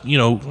us, you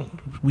know,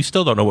 we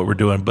still don't know what we're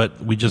doing,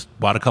 but we just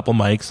bought a couple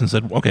mics and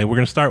said, okay, we're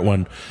going to start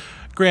one.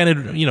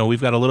 Granted, you know,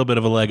 we've got a little bit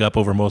of a leg up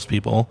over most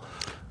people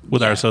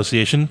with our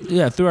association.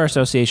 Yeah, through our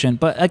association.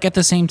 But like at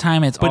the same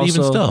time, it's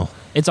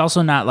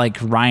also not like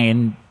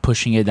Ryan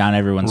pushing it down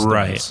everyone's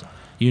throats.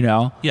 You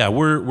know? Yeah,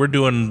 we're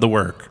doing the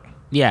work.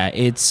 Yeah,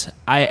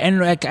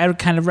 I would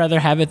kind of rather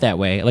have it that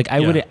way. Like I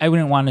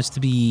wouldn't want us to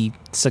be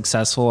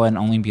successful and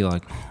only be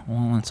like,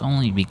 well, it's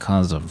only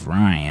because of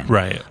Ryan.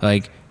 Right.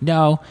 Like,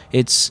 no,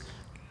 it's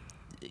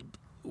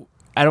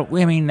I don't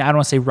want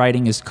to say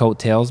riding his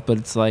coattails, but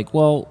it's like,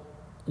 well,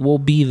 we'll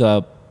be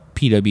the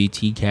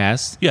PWT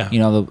cast. Yeah.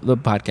 The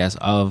podcast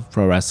of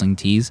Pro Wrestling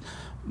Tees.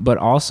 But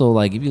also,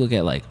 like, if you look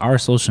at, like, our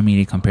social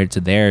media compared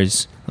to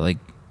theirs, like,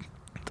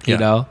 you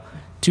know,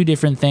 two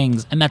different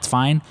things, and that's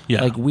fine.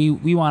 Yeah. Like,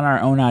 we want our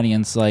own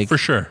audience, like, For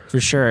sure.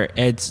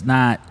 It's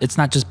not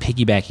just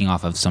piggybacking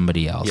off of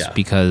somebody else, Yeah.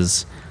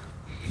 because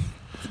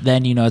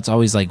then, it's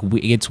always, like,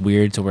 it gets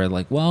weird to where,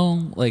 like,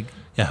 well, like,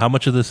 Yeah, how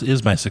much of this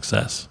is my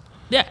success?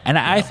 yeah, and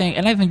I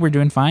think we're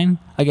doing fine.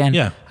 Again,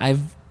 Yeah.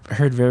 I've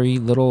heard very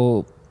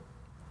little.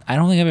 I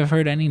don't think I've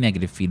heard any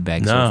negative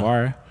feedback so No.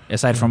 far,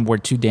 aside from we're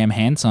too damn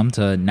handsome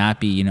to not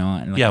be, in,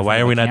 like, Yeah, in why front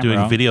are of we a not doing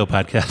camera, video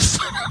podcasts?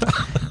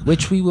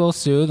 which we will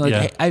soon. Like,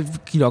 Yeah. I've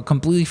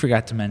completely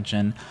forgot to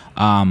mention.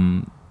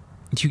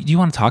 Do you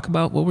want to talk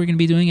about what we're going to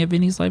be doing at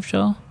Vinny's live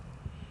show?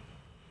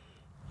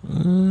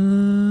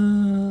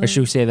 Or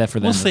should we save that for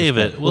the We'll end of the save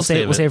show? it. We'll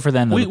save it for the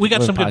end of We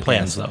got the some good podcast.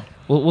 plans, though.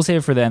 We'll save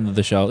it for the end of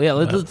the show. Yeah,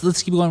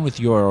 let's keep going with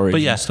your origin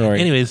But yeah, story.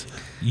 anyways,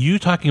 you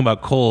talking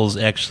about Kohl's,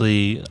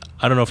 actually,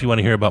 I don't know if you want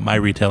to hear about my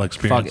retail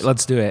experience. Fuck it,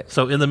 let's do it.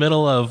 So in the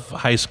middle of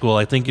high school,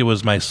 I think it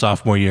was my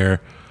sophomore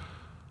year,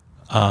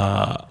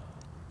 I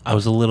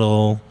was a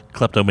little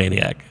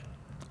kleptomaniac.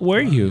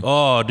 Were you?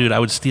 Oh, dude, I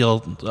would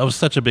steal. I was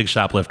such a big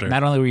shoplifter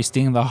Not only were you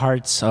stealing the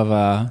hearts of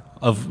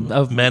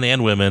of men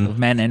and women.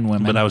 men and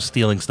women, But I was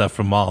stealing stuff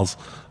from malls.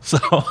 So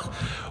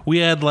we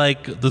had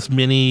like this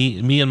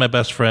me and my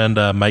best friend,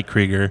 Mike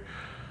Krieger,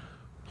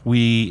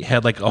 we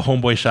had like a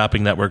homeboy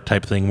shopping network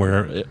type thing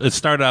where it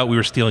started out we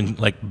were stealing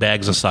like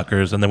bags of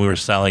suckers and then we were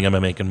selling them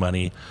and making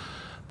money.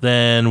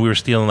 Then we were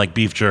stealing like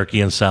beef jerky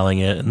and selling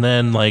it. And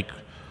then like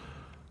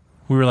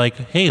we were like,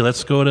 hey,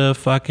 let's go to like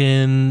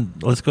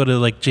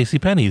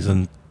JCPenney's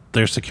and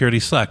their security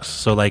sucks.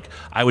 So like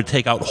I would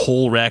take out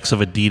whole racks of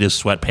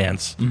Adidas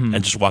sweatpants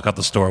and just walk out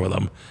the store with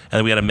them. And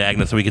then we had a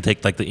magnet so we could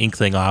take like the ink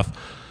thing off.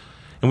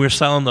 And we were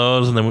selling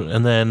those.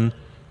 And then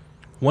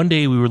one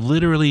day we were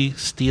literally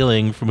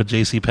stealing from a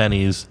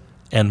JCPenney's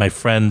and my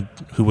friend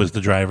who was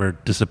the driver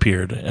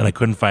disappeared and I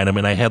couldn't find him.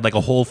 And I had like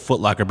a whole Foot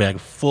Locker bag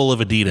full of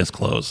Adidas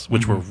clothes,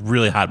 which were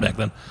really hot back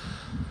then.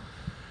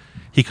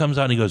 He comes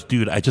out and he goes,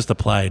 dude, I just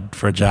applied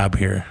for a job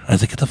here. I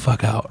was like, get the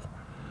fuck out.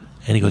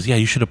 And he goes, yeah,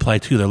 you should apply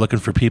too. They're looking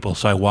for people.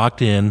 So I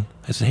walked in.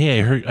 I said,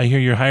 hey, I hear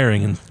you're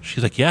hiring. And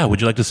she's like, yeah,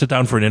 would you like to sit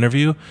down for an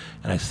interview?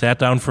 And I sat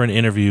down for an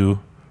interview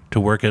to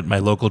work at my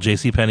local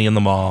JCPenney in the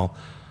mall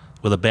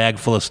with a bag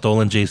full of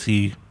stolen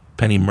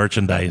JCPenney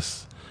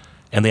merchandise.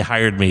 And they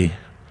hired me.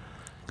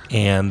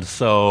 And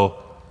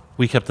so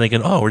we kept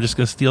thinking, oh, we're just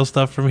going to steal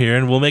stuff from here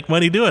and we'll make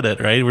money doing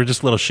it, right? We're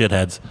just little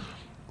shitheads.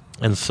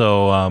 And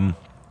so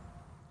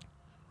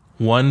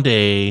one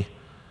day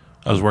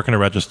I was working a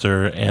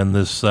register and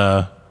this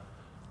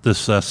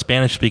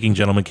Spanish-speaking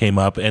gentleman came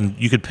up and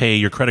you could pay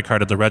your credit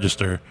card at the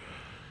register.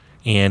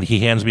 And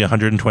he hands me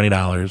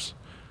 $120.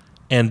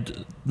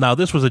 And now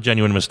this was a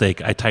genuine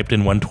mistake. I typed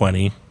in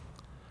 $120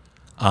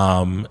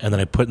 and then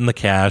I put in the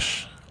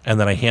cash and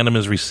then I hand him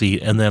his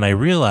receipt. And then I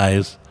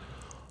realized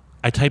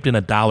I typed in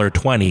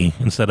 $1.20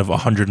 instead of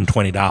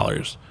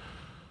 $120.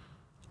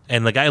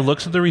 And the guy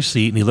looks at the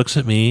receipt and he looks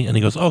at me and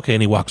he goes, okay,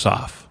 and he walks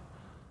off.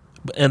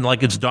 And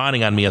like it's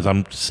dawning on me as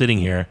I'm sitting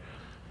here.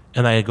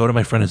 And I go to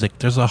my friend and I was like,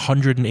 there's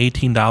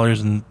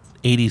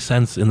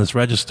 $118.80 in this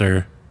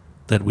register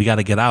that we got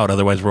to get out.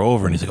 Otherwise we're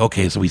over. And he's like,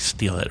 okay, so we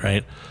steal it,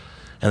 right?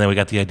 And then we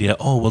got the idea,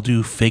 we'll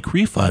do fake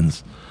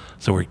refunds.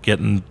 So we're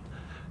getting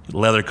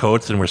leather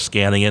coats and we're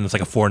scanning it. And it's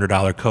like a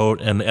 $400 coat.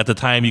 And at the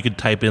time you could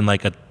type in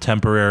like a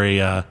temporary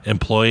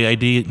employee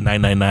ID,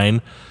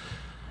 999.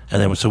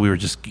 And then so we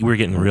were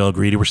getting real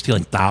greedy. We're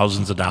stealing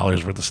thousands of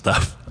dollars worth of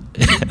stuff.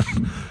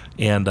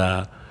 And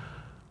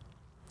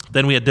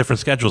then we had different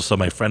schedules. So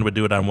my friend would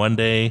do it on one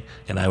day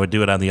and I would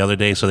do it on the other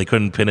day. So they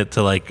couldn't pin it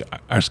to like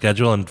our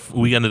schedule. And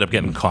we ended up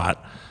getting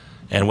caught.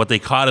 And what they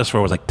caught us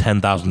for was like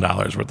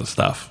 $10,000 worth of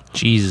stuff.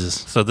 Jesus.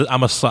 So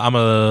I'm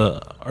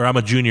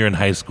a junior in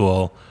high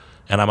school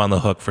and I'm on the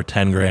hook for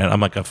 10 grand. I'm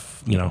like I'm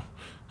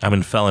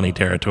in felony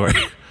territory.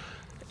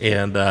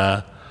 And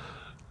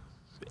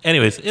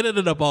anyways, it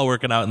ended up all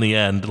working out in the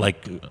end.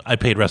 Like I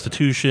paid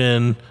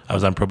restitution. I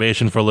was on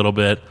probation for a little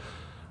bit.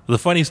 The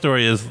funny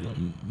story is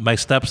my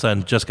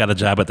stepson just got a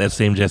job at that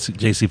same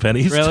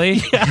JCPenney's.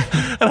 Really? Yeah.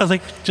 And I was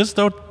like, just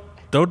don't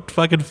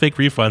fucking fake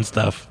refund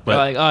stuff.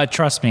 But like,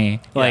 trust me.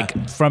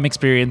 Like from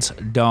experience,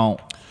 don't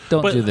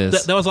do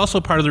this. That was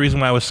also part of the reason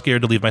why I was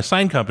scared to leave my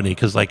sign company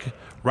because like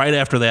right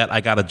after that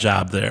I got a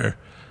job there,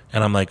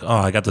 and I'm like,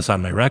 I got this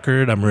on my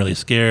record. I'm really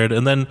scared.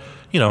 And then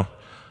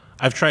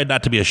I've tried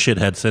not to be a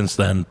shithead since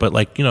then, but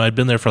like I'd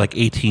been there for like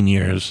 18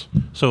 years,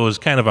 so it was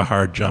kind of a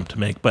hard jump to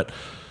make. But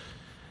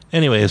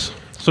anyways,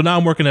 so now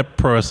I'm working at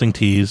Pro Wrestling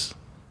Tees.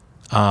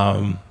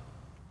 I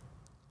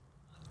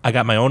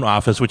got my own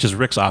office, which is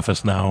Rick's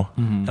office now.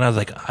 Mm-hmm. And I was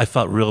like, I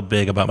felt real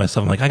big about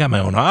myself. I'm like, I got my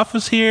own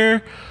office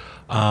here.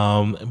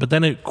 But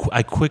then it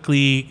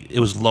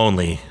was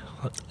lonely.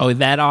 Oh,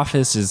 that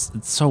office it's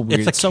so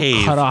weird. It's a cave.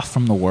 So cut off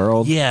from the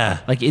world. Yeah.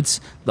 Like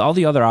all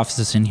the other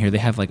offices in here, they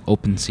have like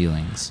open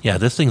ceilings. Yeah,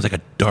 this thing's like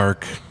a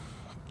dark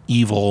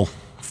evil,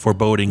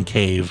 foreboding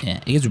cave. Yeah,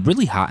 it gets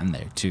really hot in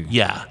there too.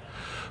 Yeah.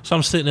 So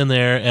I'm sitting in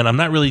there, and I'm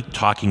not really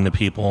talking to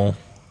people,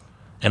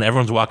 and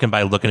everyone's walking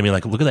by looking at me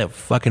like, look at that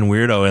fucking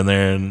weirdo in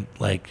there. And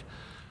like,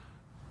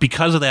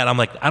 because of that, I'm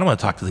like, I don't want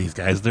to talk to these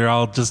guys. They're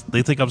all just,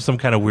 they think I'm some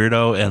kind of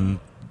weirdo, and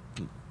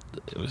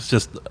it was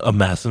just a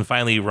mess. And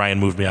finally, Ryan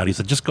moved me out. He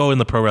said, just go in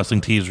the Pro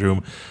Wrestling Tees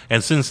room.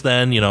 And since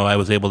then, I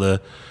was able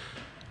to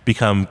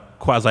become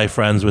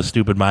quasi-friends with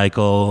Stupid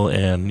Michael,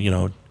 and,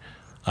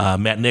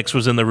 Matt Nix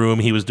was in the room.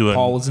 He was doing...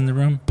 Paul was in the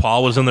room.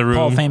 Paul was in the room.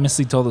 Paul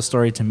famously told the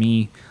story to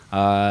me.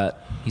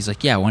 He's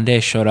like, yeah, one day I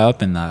showed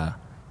up and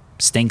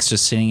Stink's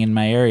just sitting in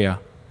my area.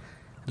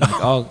 I'm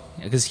like, oh,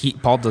 because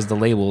Paul does the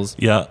labels.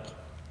 Yeah.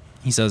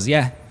 He says,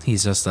 yeah,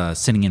 he's just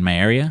sitting in my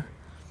area.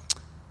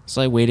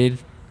 So I waited,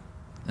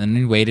 and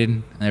then waited,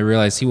 and I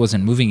realized he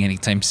wasn't moving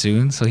anytime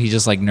soon. So he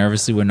just like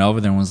nervously went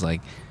over there and was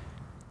like,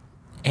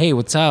 hey,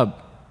 what's up?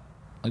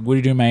 Like, what are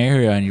you doing in my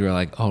area? And you were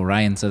like, oh,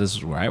 Ryan said this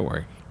is where I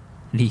work.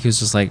 And he was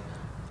just like,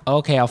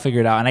 okay, I'll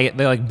figure it out. And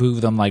they like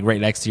moved them like right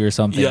next to you or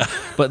something. Yeah.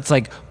 But it's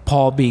like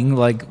Paul being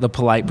like the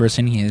polite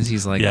person he is.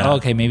 He's like, Yeah. oh,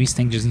 okay, maybe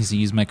Stink just needs to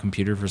use my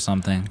computer for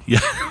something. Yeah.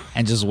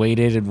 And just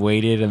waited,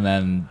 and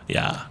then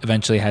Yeah.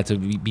 eventually had to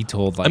be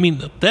told. Like, I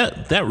mean,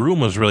 that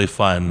room was really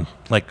fun.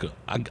 Like,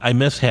 I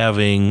miss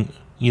having,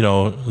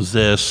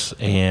 Zis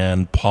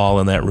and Paul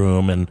in that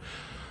room, and,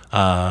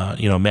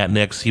 Matt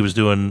Nix, he was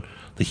doing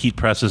the heat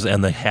presses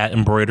and the hat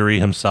embroidery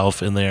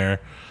himself in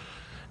there.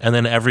 And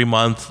then every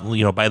month,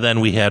 by then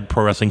we had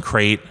Pro Wrestling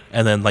Crate,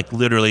 and then like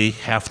literally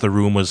half the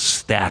room was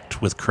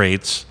stacked with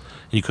crates.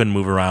 You couldn't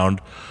move around.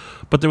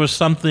 But there was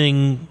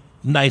something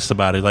nice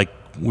about it. Like,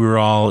 we were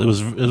all, it was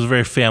a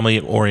very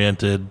family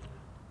oriented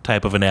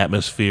type of an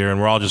atmosphere,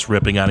 and we're all just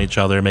ripping on each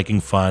other,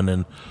 making fun.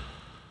 And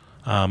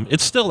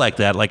it's still like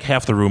that. Like,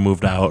 half the room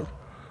moved out.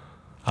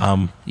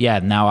 yeah,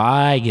 now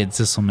I get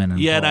Zisselman and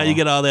Yeah, Paul now you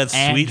get all that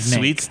and sweet, Nick.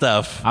 sweet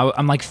stuff.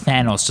 I'm like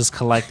Thanos, just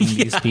collecting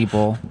these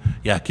people.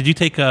 Yeah, could you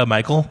take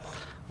Michael?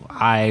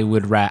 I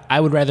would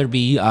rather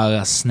be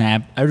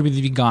Snap. I would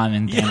rather be gone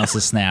in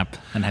Thanos' Snap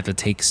and have to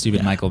take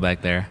stupid Michael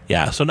back there.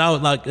 Yeah, so now,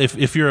 like,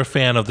 if you're a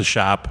fan of the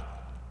shop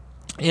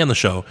and the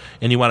show,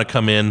 and you want to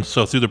come in,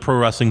 so through the Pro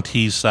Wrestling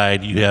Tees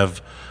side, you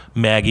have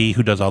Maggie,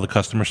 who does all the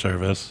customer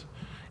service,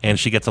 and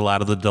she gets a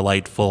lot of the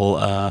delightful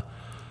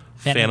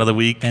fan of the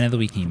week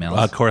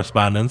emails.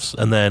 Correspondence.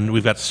 And then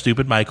we've got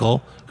Stupid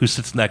Michael, who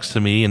sits next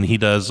to me, and he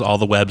does all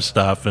the web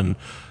stuff and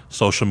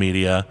social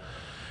media.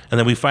 And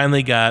then we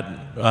finally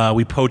got,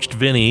 we poached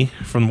Vinny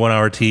from 1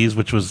 Hour Tees,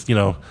 which was,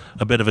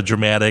 a bit of a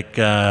dramatic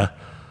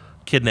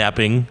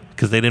kidnapping,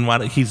 because they didn't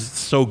want it. He's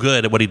so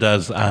good at what he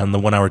does on the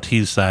 1 Hour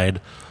Tees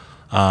side.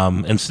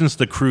 And since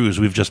the cruise,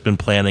 we've just been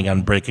planning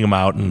on breaking him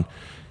out, and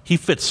he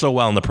fits so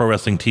well on the Pro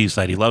Wrestling Tees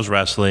side. He loves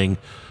wrestling.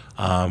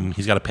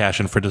 He's got a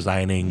passion for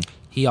designing.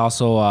 He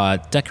also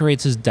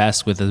decorates his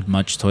desk with as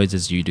much toys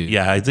as you do.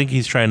 Yeah, I think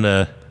he's trying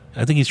to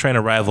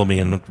rival me,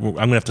 and I'm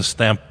gonna have to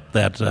stamp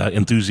that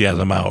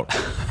enthusiasm out,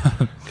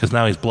 because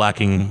now he's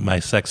blocking my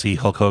sexy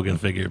Hulk Hogan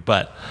figure.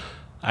 But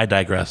I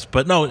digress.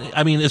 But no,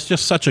 I mean, it's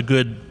just such a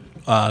good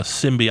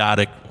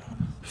symbiotic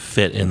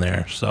fit in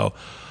there. So,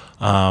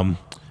 and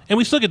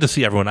we still get to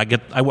see everyone.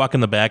 I walk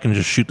in the back and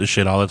just shoot the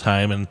shit all the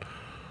time,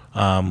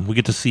 and we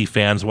get to see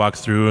fans walk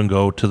through and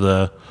go to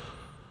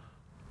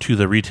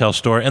the retail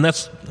store, and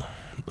that's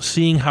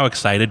seeing how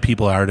excited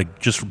people are to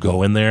just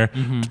go in there.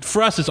 Mm-hmm.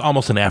 For us, it's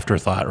almost an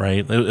afterthought,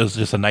 right? It was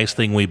just a nice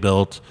thing we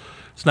built.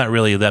 It's not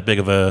really that big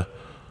of a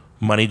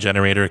money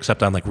generator,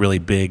 except on like really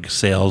big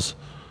sales.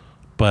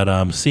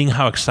 But seeing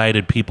how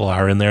excited people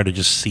are in there to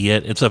just see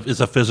it, it's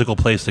a physical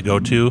place to go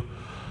to.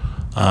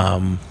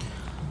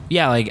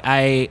 Yeah, like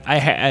I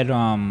had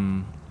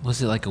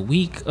was it like a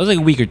week? It was like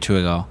a week or two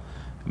ago.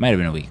 It might have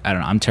been a week. I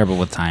don't know. I'm terrible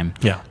with time.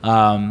 Yeah.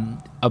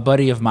 A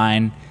buddy of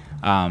mine,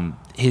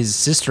 his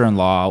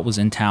sister-in-law was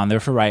in town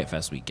there for Riot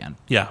Fest weekend.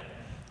 Yeah.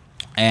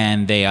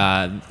 And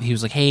he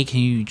was like, hey,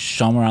 can you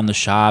show them around the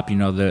shop?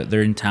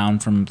 They're in town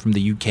from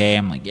the UK.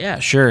 I'm like, yeah,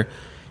 sure.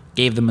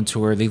 Gave them a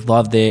tour. They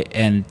loved it.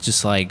 And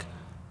just like,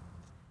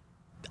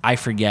 I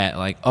forget,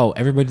 like, oh,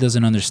 everybody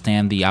doesn't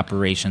understand the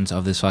operations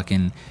of this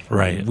fucking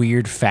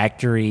weird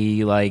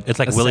factory. Like, it's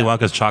like Willy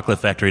Wonka's chocolate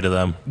factory to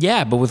them.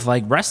 Yeah, but with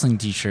like wrestling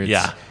t-shirts.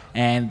 Yeah.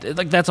 And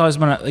like, that's always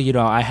been,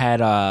 I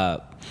had,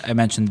 I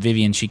mentioned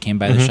Vivian. She came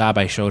by the shop.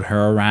 I showed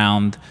her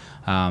around,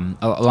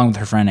 along with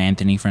her friend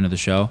Anthony, friend of the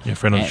show. Yeah,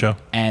 friend of the show.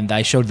 And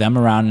I showed them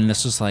around, and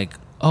it's just like,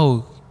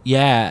 oh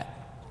yeah.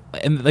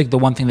 And like the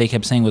one thing they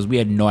kept saying was, we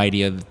had no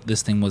idea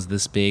this thing was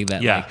this big.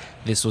 That like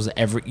this was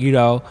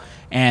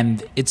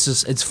And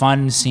it's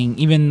fun seeing,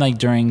 even like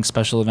during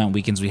special event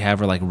weekends we have,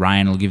 where like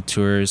Ryan will give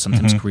tours,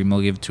 sometimes Kareem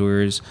will give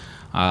tours.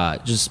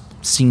 Just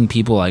seeing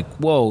people like,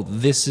 whoa,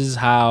 this is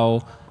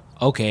how.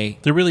 Okay.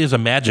 There really is a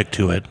magic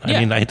to it. I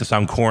mean, I hate to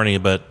sound corny,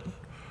 but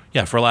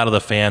yeah, for a lot of the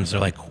fans, they're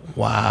like,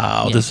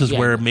 wow, this is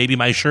where maybe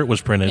my shirt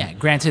was printed. Yeah,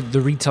 granted, the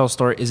retail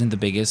store isn't the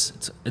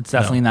biggest. It's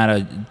definitely not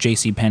a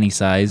JCPenney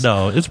size.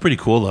 No, it's pretty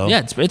cool though.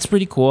 Yeah, it's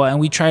pretty cool, and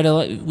we try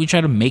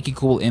to make it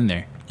cool in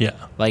there. Yeah.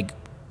 Like,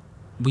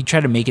 we try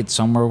to make it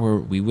somewhere where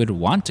we would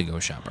want to go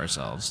shop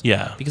ourselves.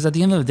 Yeah. Because at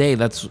the end of the day,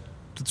 that's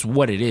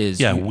what it is.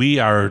 Yeah, we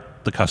are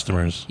the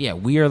customers. Yeah,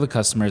 we are the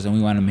customers, and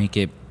we want to make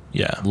it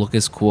Yeah. look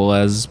as cool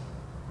as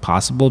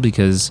possible.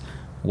 Because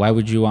why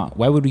would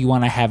we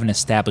want to have an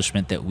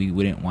establishment that we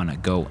wouldn't want to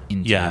go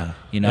into? Yeah.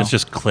 you know, It's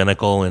just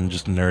clinical and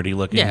just nerdy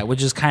looking. yeah,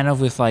 which is kind of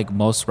with like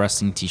most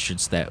wrestling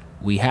T-shirts that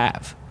we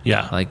have.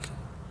 Yeah. Like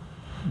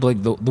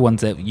the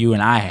ones that you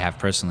and I have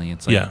personally.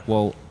 It's like, Yeah.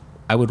 well,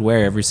 I would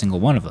wear every single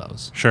one of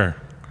those. Sure.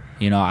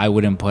 You know, I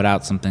wouldn't put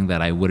out something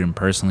that I wouldn't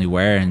personally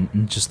wear,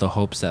 and just the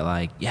hopes that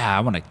like, yeah, I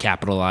want to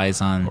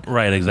capitalize on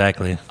Right,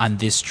 exactly.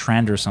 this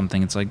trend or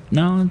something. It's like,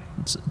 no,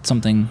 it's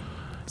something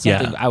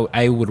Yeah.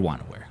 I would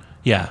want to wear.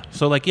 Yeah.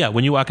 So, like, yeah,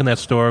 when you walk in that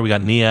store, we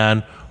got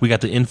neon. We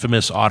got the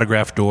infamous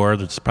autograph door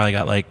that's probably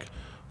got like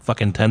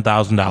fucking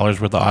 $10,000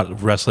 worth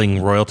of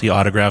wrestling royalty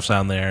autographs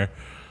on there.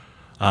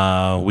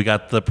 We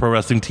got the Pro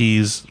Wrestling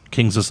Tees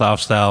Kings of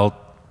Soft Style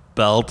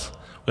belt.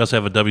 We also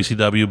have a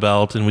WCW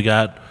belt, and we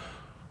got,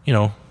 you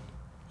know,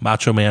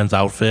 Macho Man's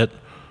outfit,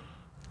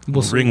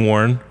 ring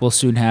worn. We'll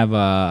soon have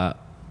a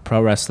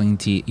pro wrestling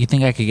tee. You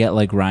think I could get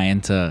like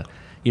Ryan to,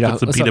 you know,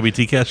 That's the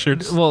PWT cast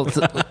shirts. Well,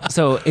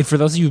 so if for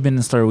those of you who've been in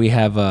the store, we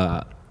have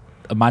a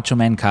Macho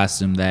Man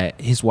costume that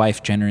his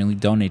wife generally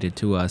donated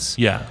to us.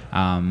 Yeah.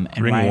 And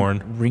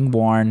Ring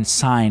worn,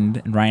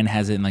 signed, and Ryan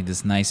has it in like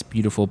this nice,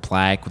 beautiful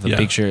plaque with a Yeah.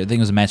 picture. I think it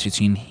was a match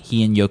between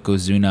he and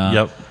Yokozuna.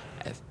 Yep.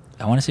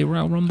 I want to say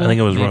Royal Rumble. I think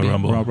it was maybe. Royal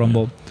Rumble. Royal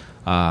Rumble.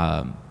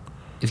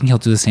 You think he'll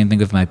do the same thing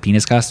with my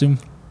penis costume?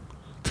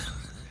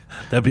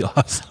 That'd be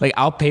awesome. Like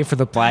I'll pay for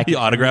the plaque. You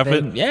autograph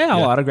thing. it? Yeah, I'll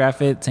Yeah.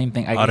 autograph it. Same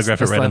thing. I guess Autograph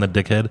it just right on like-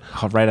 the dickhead.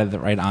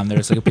 right on there.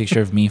 It's like a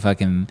picture of me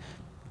fucking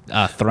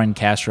throwing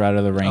Castro out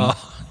of the ring.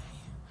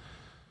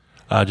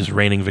 Just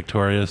reigning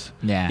victorious.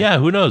 Yeah. Yeah,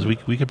 who knows? We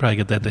could probably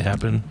get that to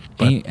happen.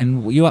 But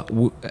And we'll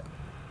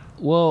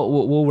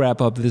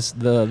wrap up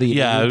the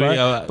Yeah,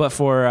 part. But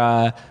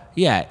for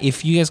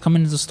if you guys come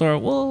into the store,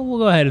 we'll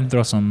go ahead and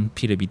throw some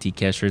PWT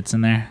cash shirts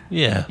in there.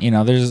 yeah. You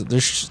know,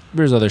 there's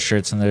other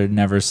shirts in there that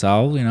never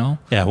sell. You know,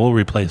 Yeah, we'll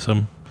replace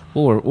them.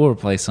 we'll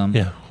replace them.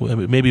 Yeah.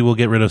 Maybe we'll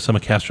get rid of some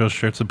of Castro's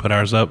shirts and put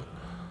ours up.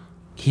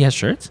 He has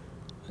shirts.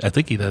 I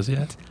think he does,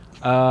 yeah.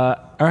 All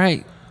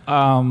right.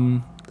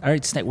 All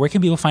right, Snake, where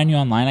can people find you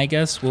online? I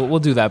guess we'll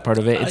do that part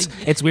of it.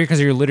 It's weird because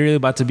you're literally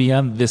about to be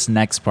on this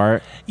next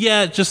part.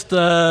 Yeah, just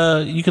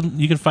you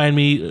can find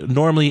me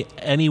normally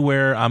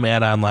anywhere I'm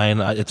at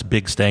online. It's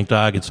Big Stank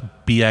Dog. It's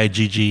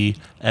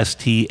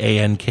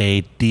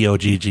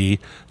BIGGSTANKDOGG.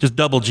 Just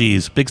double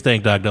G's. Big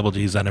Stank Dog, double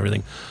G's on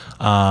everything.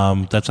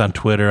 That's on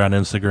Twitter, on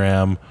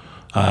Instagram,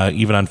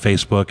 even on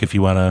Facebook if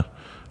you want to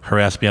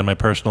harass me on my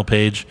personal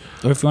page.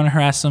 Or if you want to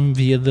harass them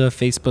via the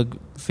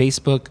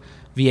Facebook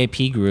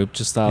VIP group,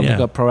 just look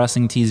up Pro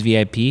Wrestling Tees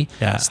VIP.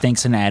 Yeah.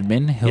 Stinks an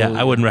admin.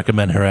 I wouldn't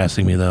recommend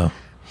harassing me though,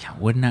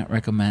 would not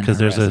recommend because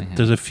there's harassing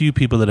him. a few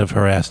people that have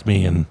harassed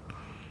me and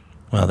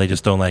well, they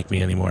just don't like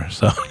me anymore.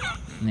 So,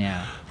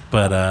 Yeah.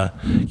 but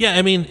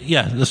I mean,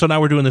 yeah. So now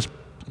we're doing this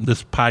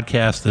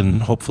podcast,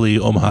 and hopefully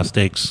Omaha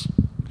Steaks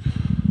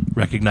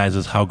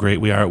recognizes how great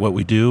we are at what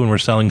we do, and we're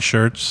selling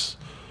shirts.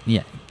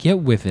 Yeah. Get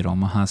with it,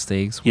 Omaha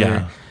Steaks.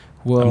 Yeah.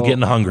 I'm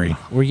getting hungry.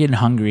 We're getting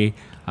hungry.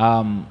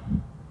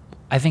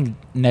 I think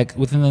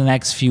within the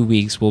next few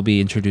weeks, we'll be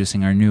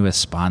introducing our newest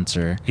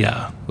sponsor.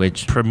 Yeah.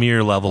 Which,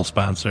 Premier level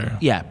sponsor.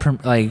 yeah,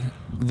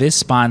 this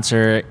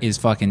sponsor is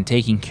fucking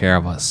taking care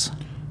of us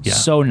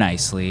so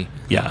nicely.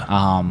 Yeah.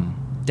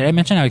 Did I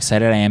mention how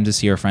excited I am to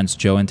see our friends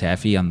Joe and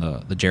Taffy on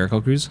the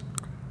Jericho Cruise?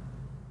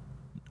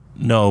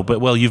 No, but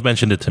well, you've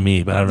mentioned it to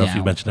me, but I don't know if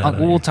you've mentioned it.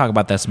 We'll talk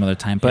about that some other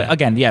time. But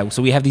again,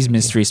 so we have these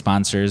mystery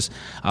sponsors.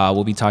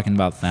 We'll be talking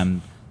about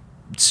them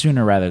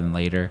sooner rather than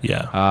later.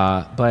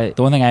 Yeah. But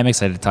the one thing I'm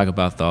excited to talk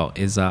about, though,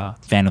 is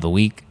Fan of the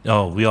Week.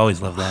 Oh, we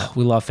always love that.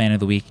 We love Fan of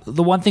the Week.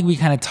 The one thing we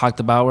kind of talked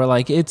about, we're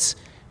like, it's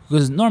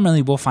because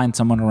normally we'll find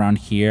someone around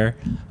here,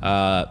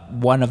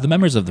 one of the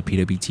members of the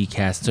PWT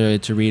cast, to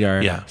read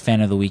our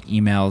Fan of the Week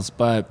emails.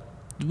 But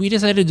we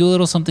decided to do a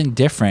little something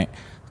different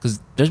because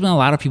there's been a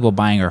lot of people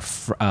buying our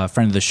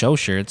Friend of the Show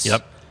shirts.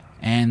 Yep.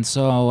 And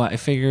so I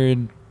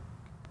figured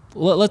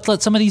let's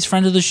let some of these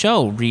friends of the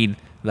show read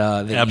the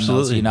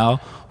Absolutely. emails,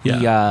 you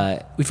know?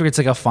 We figured it's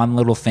like a fun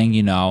little thing,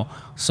 you know?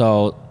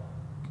 So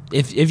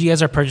if you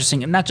guys are purchasing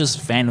not just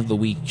Fan of the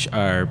Week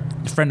or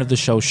Friend of the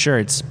Show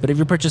shirts, but if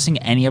you're purchasing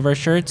any of our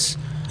shirts,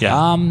 keep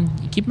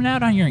an eye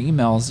out on your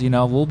emails. You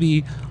know, we'll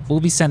be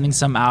sending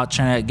some out,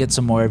 trying to get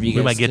some more of you guys.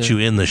 We might get you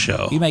in the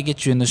show. We might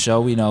get you in the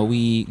show. You know,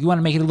 we want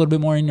to make it a little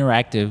bit more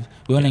interactive.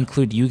 We want to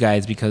include you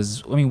guys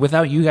because, I mean,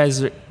 without you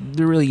guys, there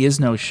really is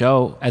no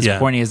show, as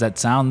corny as that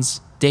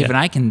sounds. Dave and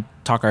I can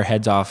talk our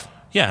heads off.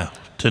 Yeah,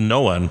 to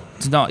no one.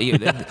 No,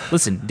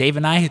 listen, Dave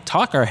and I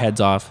talk our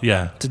heads off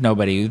to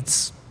nobody.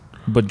 It's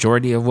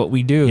majority of what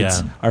we do.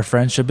 It's, our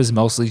friendship is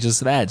mostly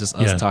just that, just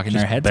us talking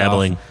our heads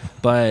babbling.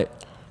 off.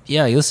 But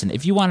yeah, listen,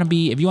 if you want to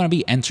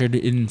be entered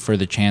in for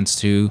the chance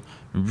to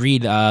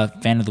read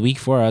Fan of the Week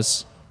for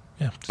us,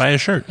 buy a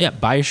shirt. Yeah,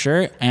 buy a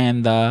shirt.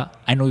 And I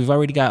know we've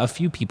already got a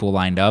few people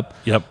lined up.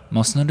 Yep.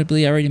 Most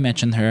notably, I already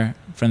mentioned her,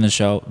 friend of the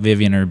show,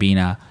 Vivian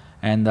Urbina,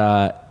 and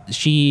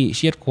she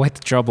had quite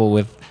the trouble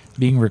with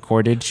being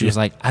recorded. She was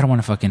like, I don't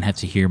want to fucking have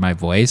to hear my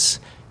voice.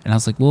 And I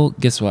was like, well,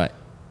 guess what?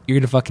 You're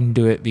going to fucking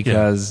do it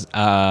because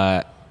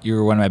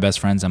you're one of my best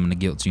friends. I'm going to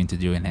guilt you into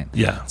doing it.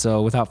 Yeah.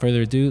 So without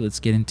further ado, let's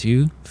get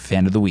into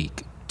Fan of the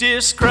Week. Dear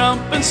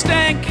Scrump and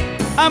Stank,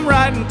 I'm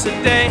writing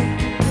today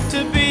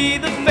to be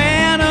the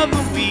fan of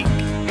the week.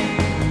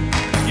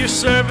 Your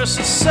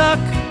services suck,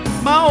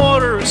 my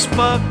order is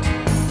fucked.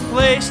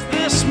 Placed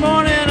this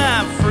morning,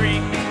 I'm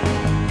freaked.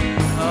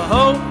 I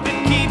hope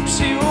it keeps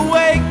you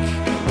awake.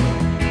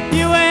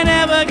 You ain't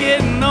ever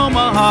getting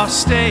Omaha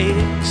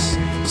steaks.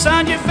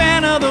 Signed your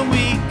fan of the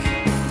week.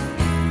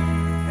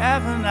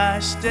 Have a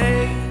nice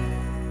day.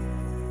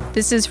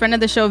 This is friend of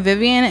the show,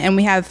 Vivian, and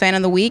we have fan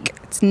of the week.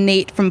 It's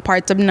Nate from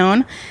Parts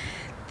Unknown.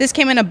 This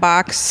came in a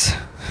box.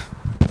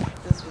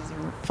 This was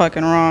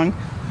fucking wrong.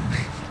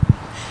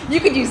 You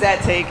could use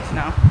that take.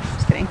 No,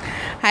 just kidding.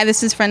 Hi,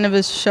 this is friend of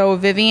the show,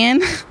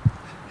 Vivian.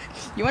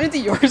 You want to do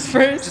yours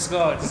first? Just go.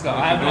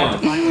 I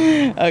have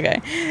no Okay.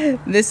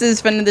 This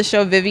is friend of the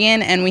show,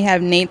 Vivian, and we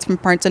have Nate from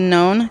Parts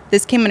Unknown.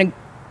 This came in a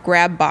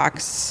grab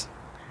box.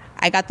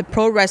 I got the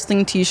pro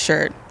wrestling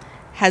t-shirt.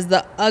 Has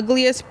the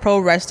ugliest pro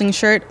wrestling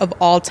shirt of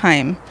all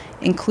time,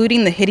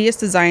 including the hideous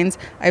designs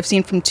I've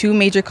seen from 2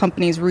 major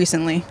companies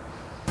recently.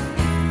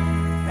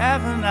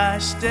 Have a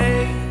nice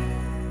day.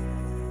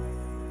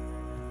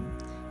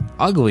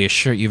 Ugliest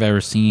shirt you've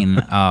ever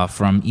seen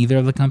from either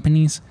of the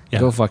companies? Yeah.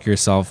 Go fuck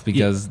yourself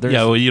because there's...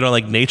 Yeah, well, you don't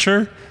like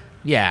nature?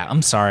 Yeah,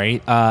 I'm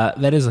sorry.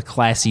 That is a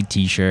classy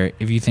T-shirt.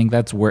 If you think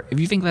that's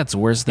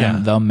worse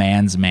than the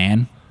man's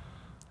man,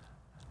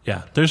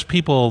 Yeah, there's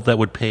people that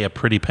would pay a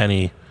pretty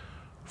penny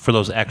for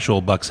those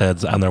actual Bucks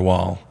heads on their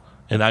wall,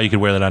 and now you could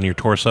wear that on your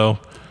torso.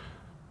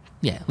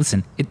 yeah.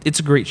 Listen, it's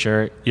a great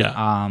shirt.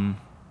 Yeah.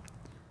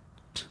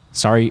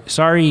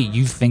 Sorry,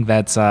 you think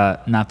that's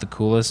not the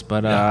coolest,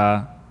 but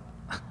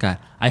God,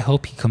 I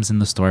hope he comes in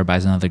the store,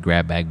 buys another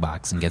grab bag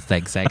box, and gets that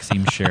exact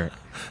same shirt.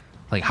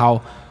 Like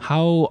how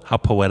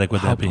poetic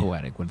would that be? How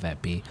poetic would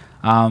that be?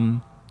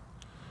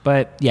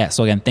 But yeah,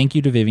 so again, thank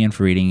you to Vivian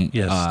for reading.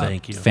 Yes,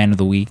 thank you. Fan of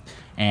the Week.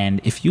 And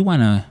if you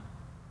wanna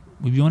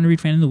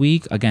read Fan of the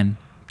Week, again,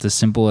 it's as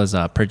simple as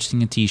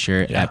purchasing a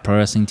T-shirt at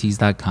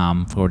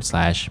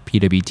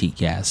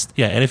prowrestlingtees.com/PWTcast.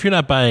 Yeah, and if you're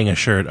not buying a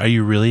shirt, are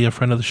you really a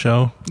friend of the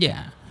show?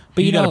 Yeah,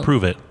 but you got to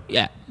prove it.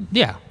 Yeah,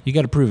 you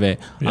got to prove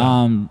it.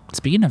 Yeah.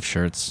 Speaking of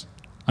shirts,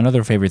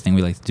 another favorite thing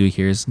we like to do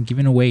here is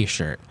giving away a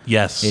shirt.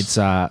 Yes. It's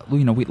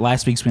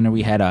last week's winner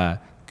we had a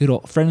good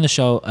old friend of the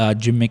show,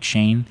 Jim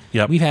McShane.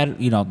 Yep. We've had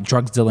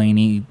Drugs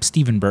Delaney,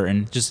 Stephen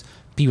Burton, just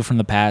people from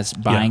the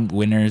past buying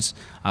winners.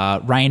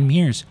 Ryan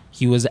Mears,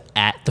 he was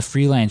at the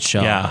freelance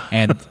show. Yeah.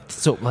 And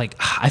so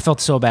I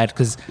felt so bad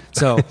because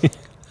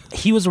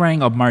he was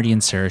wearing a Marty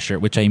and Sarah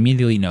shirt, which I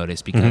immediately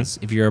noticed because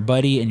if you're a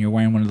buddy and you're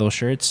wearing one of those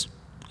shirts,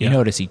 you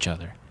notice each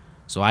other.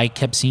 So I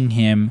kept seeing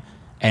him,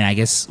 and I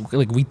guess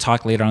we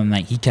talked later on in the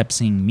night, he kept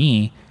seeing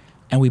me,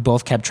 and we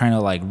both kept trying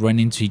to run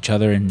into each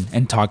other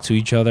and talk to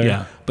each other.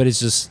 Yeah. But it's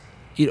just,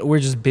 we're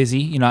just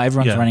busy.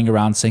 Everyone's running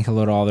around saying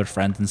hello to all their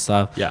friends and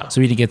stuff. Yeah.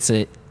 So we didn't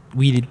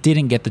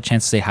get the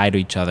chance to say hi to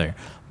each other.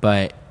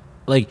 But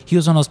he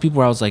was one of those people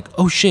where I was like,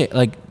 oh shit,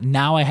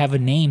 now I have a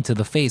name to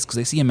the face because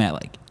I see him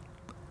at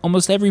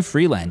almost every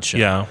freelance show.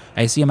 Yeah.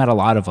 I see him at a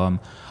lot of them.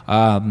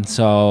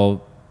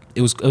 So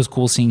it was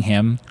cool seeing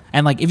him.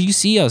 And if you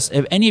see us,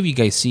 if any of you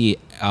guys see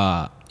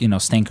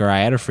Stank or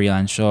I at a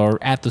freelance show or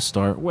at the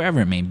store,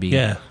 wherever it may be,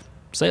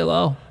 say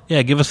hello.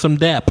 Yeah, give us some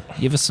dap.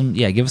 Give us some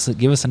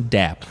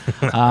dap.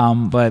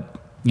 But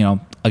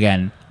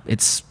again,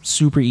 it's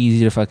super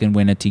easy to fucking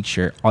win a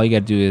T-shirt. All you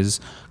gotta do is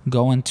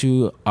go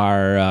into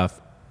our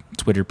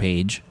Twitter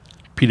page,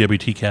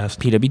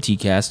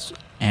 PWTcast,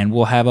 and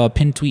we'll have a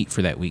pinned tweet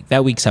for that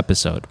week's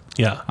episode.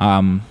 Yeah.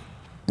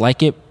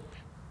 Like it,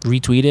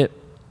 retweet it,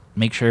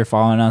 make sure you're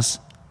following us.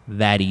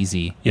 That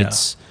easy. Yeah.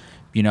 It's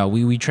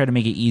we try to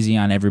make it easy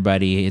on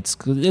everybody. It's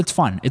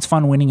fun. It's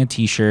fun winning a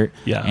T-shirt.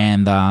 Yeah.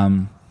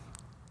 And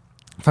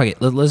fuck it.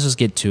 Let's just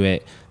get to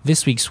it.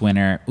 This week's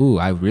winner. Ooh,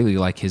 I really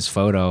like his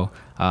photo.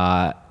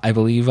 I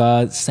believe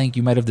Stank,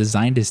 you might have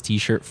designed his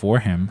T-shirt for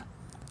him.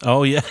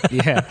 Oh yeah.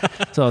 Yeah.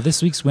 So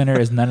this week's winner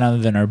is none other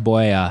than our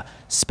boy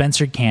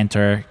Spencer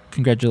Cantor.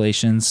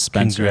 Congratulations,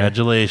 Spencer.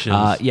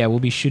 Congratulations. Yeah, we'll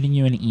be shooting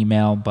you an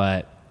email,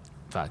 but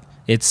fuck,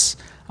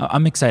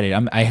 I'm excited.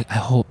 I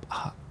hope.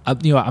 I'm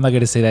not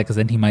gonna say that because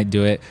then he might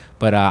do it.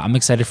 But I'm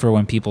excited for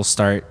when people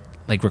start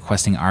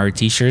requesting our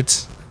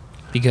T-shirts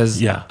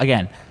because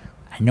again,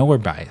 I know we're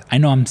biased. I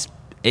know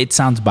it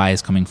sounds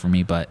biased coming from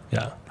me, but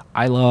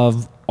I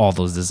love all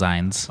those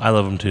designs. I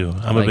love them too.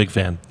 I'm a big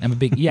fan. I'm a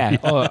big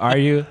Oh, are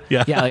you?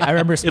 Yeah. Yeah. I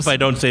remember if I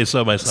don't say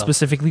so myself.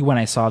 Specifically when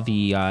I saw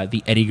the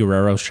Eddie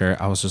Guerrero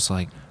shirt, I was just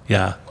like,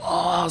 yeah.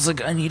 Oh, I was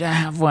like, I need to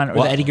have one.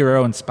 Or the Eddie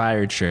Guerrero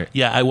inspired shirt.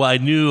 Yeah. I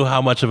knew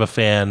how much of a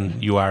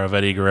fan you are of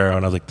Eddie Guerrero,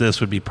 and I was like,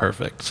 this would be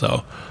perfect.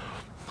 So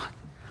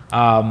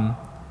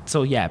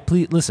So yeah,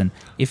 please listen.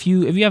 If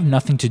you have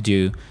nothing to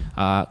do,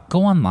 go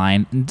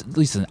online. And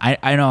listen,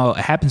 I know it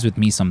happens with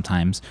me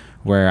sometimes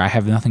where I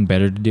have nothing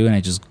better to do and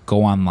I just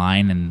go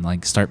online and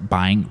like start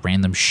buying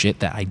random shit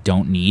that I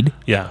don't need.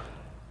 Yeah.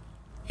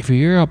 If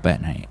you're up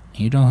at night,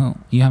 you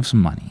have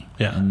some money,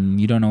 Yeah.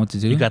 and you don't know what to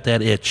do. You got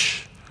that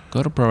itch.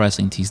 Go to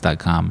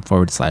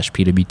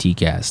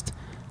prowrestlingtees.com/PWTcast.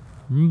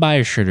 Buy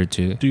a shirt or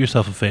two. Do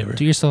yourself a favor.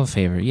 Do yourself a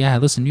favor. Yeah,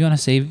 listen, you want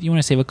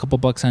to save a couple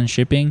bucks on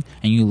shipping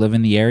and you live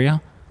in the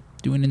area,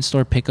 do an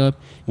in-store pickup.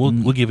 We'll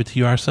give it to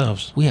you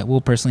ourselves.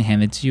 We'll personally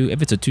hand it to you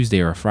if it's a Tuesday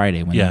or a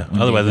Friday. When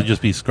Otherwise it'd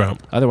just be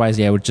Scrump. Otherwise,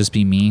 yeah, it would just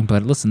be me.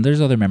 But listen, there's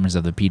other members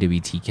of the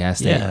PWT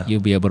cast that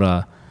you'll be able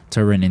to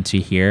run into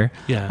here.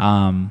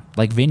 Yeah.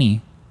 Like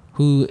Vinny,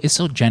 who is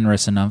so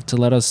generous enough to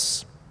let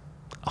us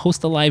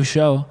host a live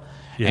show.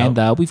 Yeah.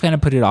 And we've kind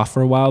of put it off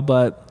for a while,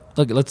 but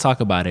look, let's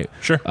talk about it.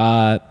 Sure.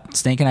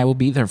 Stank and I will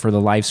be there for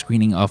the live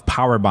screening of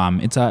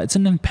Powerbomb. It's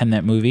an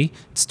independent movie.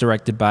 It's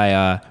directed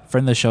by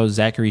friend of the show,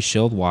 Zachary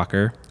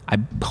Schildwalker. I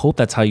hope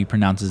that's how you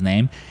pronounce his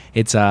name.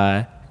 It's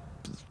I'm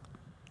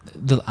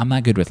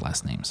not good with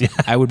last names.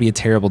 I would be a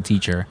terrible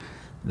teacher.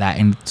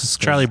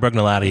 Charlie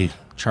Brugnolotti.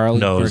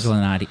 Charlie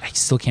Berglinati. I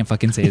still can't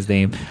fucking say his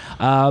name.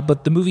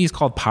 But the movie is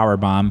called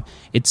Powerbomb.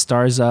 It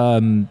stars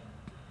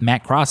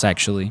Matt Cross,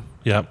 actually.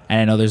 Yep. And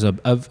I know there's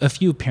a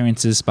few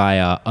appearances by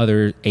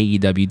other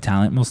AEW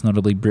talent, most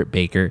notably Britt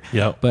Baker.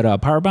 Yep. But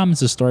Powerbomb is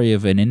the story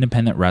of an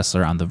independent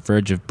wrestler on the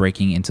verge of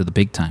breaking into the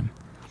big time.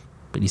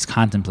 But he's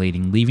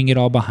contemplating leaving it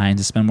all behind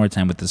to spend more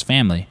time with his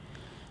family.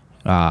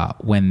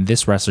 When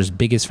this wrestler's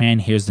biggest fan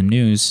hears the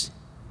news,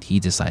 he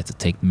decides to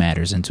take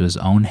matters into his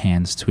own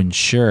hands to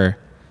ensure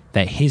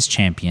that his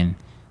champion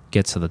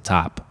gets to the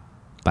top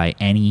by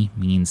any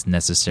means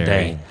necessary.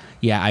 Dang.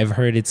 Yeah, I've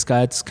heard it's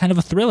kind of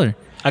a thriller.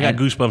 I got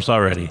goosebumps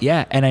already.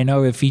 Yeah, and I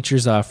know it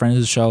features a friend of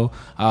the show,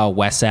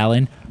 Wes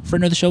Allen,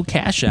 friend of the show,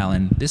 Cash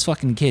Allen. This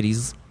fucking kid,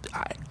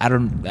 I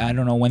don't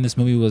know when this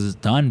movie was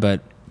done,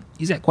 but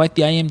he's at quite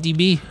the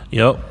IMDb.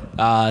 Yep.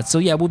 So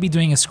yeah, we'll be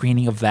doing a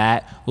screening of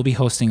that. We'll be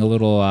hosting a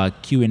little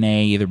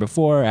Q&A either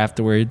before or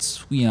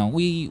afterwards.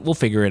 We'll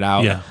figure it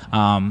out. Yeah.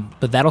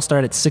 But that'll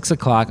start at 6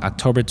 o'clock,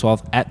 October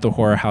 12th at the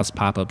Horror House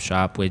pop-up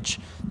shop, which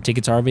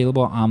tickets are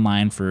available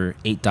online for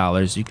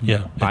 $8. You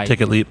can buy at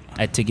Ticket Leap.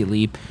 At Ticket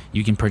Leap.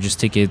 You can purchase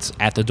tickets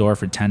at the door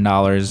for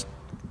 $10.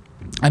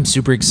 I'm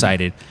super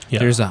excited. Yeah.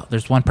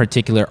 There's one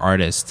particular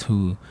artist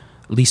who,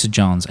 Lisa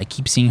Jones, I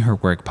keep seeing her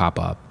work pop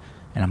up,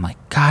 and I'm like,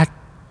 God.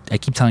 I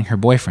keep telling her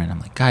boyfriend,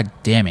 I'm like, God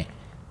damn it.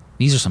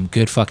 These are some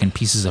good fucking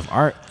pieces of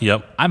art.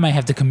 Yep. I might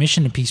have to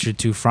commission a piece or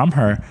two from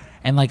her.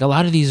 And like a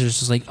lot of these are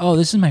just like, oh,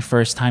 this is my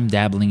first time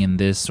dabbling in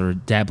this or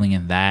dabbling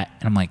in that.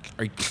 And I'm like,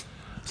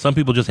 some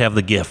people just have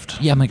the gift.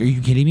 Yeah, I'm like, are you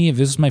kidding me? If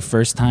this is my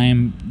first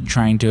time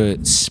trying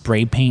to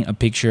spray paint a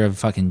picture of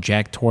fucking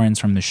Jack Torrance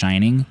from The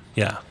Shining.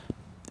 Yeah.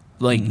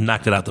 Like,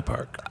 knocked it out the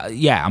park.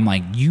 Yeah, I'm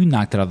like, you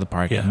knocked it out the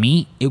park. Yeah.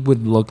 Me, it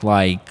would look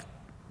like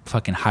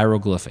fucking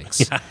hieroglyphics.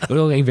 Yeah. It would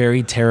look like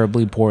very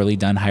terribly, poorly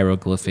done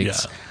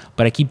hieroglyphics. Yeah.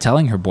 But I keep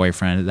telling her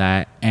boyfriend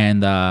that,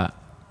 and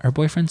her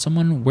boyfriend,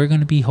 someone we're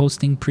going to be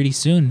hosting pretty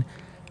soon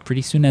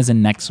as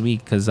in next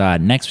week, because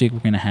next week we're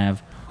going to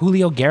have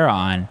Julio Guerra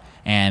on,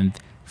 and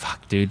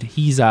fuck, dude,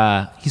 he's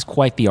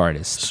quite the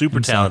artist. Super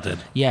talented.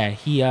 Yeah,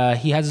 he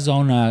has his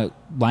own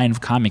line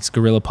of comics,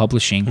 Guerrilla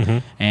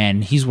Publishing,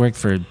 and he's worked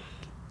for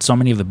so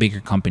many of the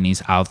bigger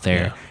companies out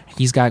there. Yeah.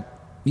 He's got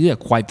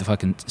quite the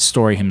fucking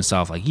story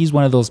himself. Like, he's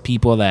one of those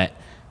people that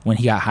when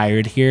he got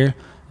hired here,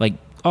 like,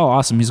 oh,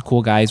 awesome, he's a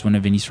cool guy, he's one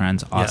of Vinny's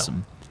friends,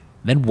 awesome. Yeah.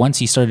 Then once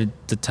he started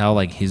to tell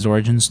like his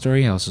origin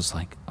story, I was just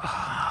like,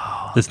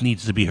 oh, this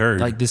needs to be heard.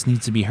 Like, this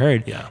needs to be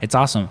heard. Yeah. It's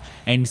awesome.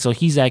 And so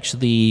he's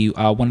actually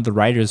one of the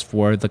writers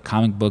for the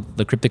comic book,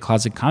 the Cryptic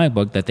Closet comic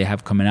book that they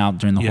have coming out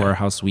during the Horror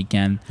House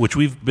weekend. Which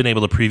we've been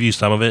able to preview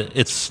some of it.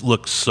 It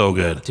looks so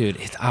good. Dude,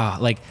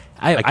 I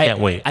can't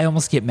wait. I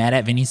almost get mad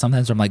at Vinny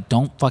sometimes where I'm like,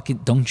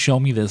 don't show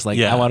me this. Like,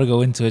 I want to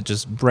go into it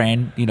just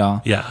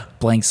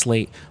blank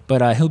slate.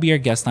 But he'll be our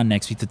guest on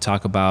next week to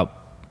talk about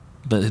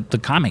the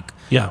comic.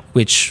 Yeah.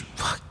 Which,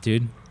 fuck,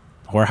 dude,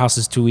 Horror House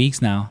is 2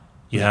 weeks now.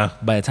 Yeah.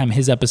 By the time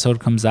his episode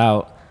comes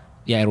out,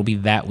 it'll be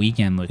that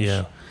weekend. Which,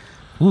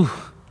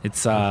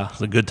 it's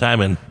a good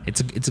timing.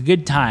 It's a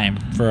good time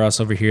for us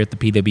over here at the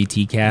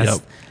PWT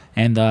cast. Yep.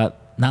 And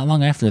not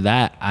long after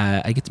that,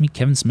 I get to meet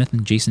Kevin Smith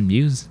and Jason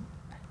Mewes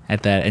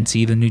at that and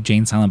see the new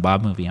Jane Silent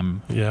Bob movie.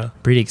 I'm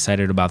pretty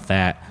excited about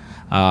that.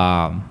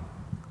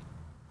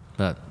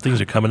 But things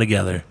are coming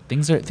together.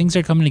 Things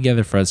are coming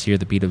together for us here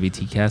at the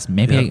PWT cast.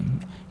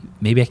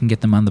 Maybe I can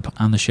get them on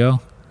the show.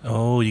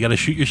 Oh, you got to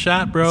shoot your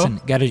shot, bro.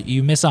 Listen,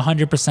 you miss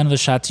 100% of the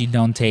shots you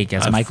don't take,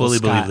 as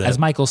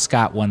Michael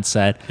Scott once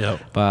said.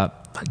 Yep.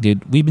 But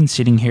dude, we've been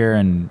sitting here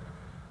and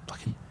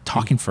fucking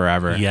talking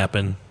forever.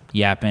 Yapping.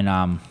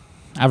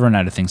 I've run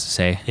out of things to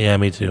say. Yeah,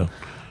 me too.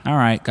 All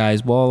right,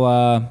 guys.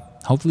 Well,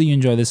 hopefully you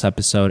enjoy this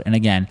episode. And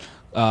again,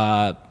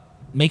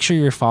 make sure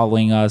you're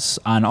following us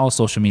on all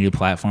social media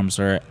platforms,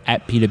 or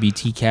at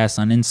PWTcast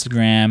on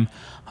Instagram,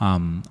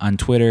 on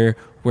Twitter.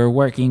 We're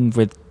working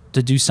with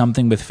to do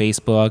something with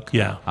Facebook.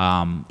 Yeah.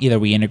 Either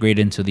we integrate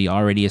into the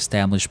already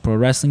established Pro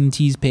Wrestling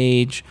Tees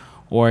page,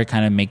 or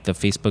kind of make the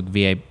Facebook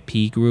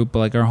VIP group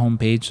like our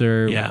homepage.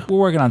 Or we're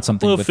working on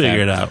something. We'll with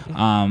figure that. it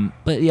out.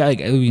 But yeah, like,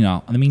 you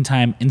know, in the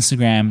meantime,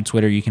 Instagram,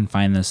 Twitter, you can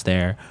find us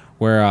there.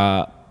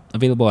 We're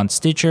available on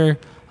Stitcher,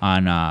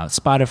 on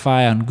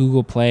Spotify, on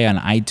Google Play, on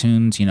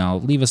iTunes. You know,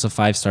 leave us a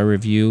 5-star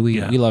review.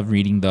 We love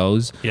reading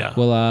those. Yeah.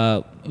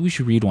 Well, we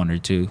should read one or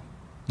two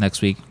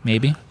next week,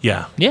 maybe.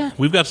 Yeah.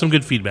 We've got some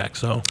good feedback.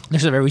 So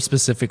there's a very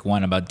specific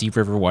one about Deep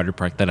River Water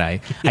Park that I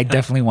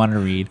definitely want to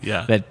read.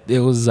 Yeah. That it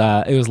was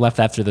left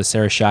after the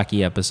Sarah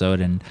Shockey episode,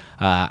 and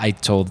I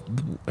told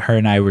her,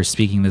 and I were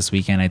speaking this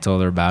weekend. I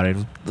told her about it.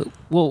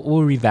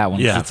 We'll read that one.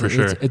 Yeah, for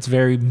sure. It's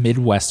very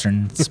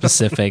Midwestern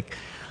specific,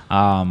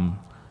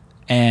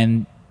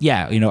 and.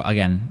 Yeah, you know,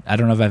 again, I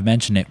don't know if I've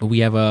mentioned it, but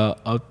we have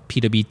a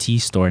PWT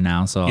store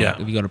now. So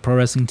if you go to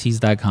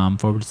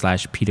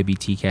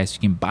prowrestlingtees.com/PWTcast, you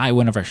can buy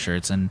one of our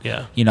shirts. And,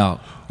 you know,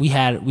 we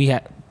had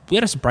a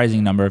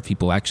surprising number of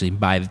people actually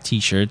buy the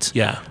T-shirts.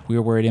 Yeah. We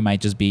were worried it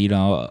might just be, you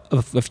know,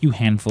 a few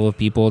handful of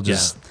people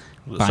just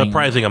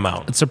surprising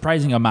amount. A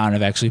surprising amount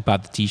have actually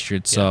bought the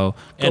T-shirts. So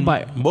go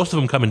buy. Most of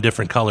them come in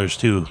different colors,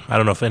 too. I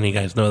don't know if any of you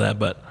guys know that,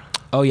 but...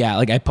 Oh, yeah.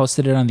 Like, I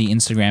posted it on the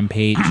Instagram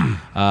page.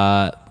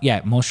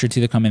 Most shirts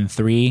either come in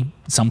 3.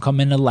 Some come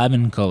in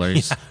 11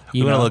 colors. Yeah,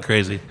 we went a little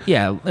crazy.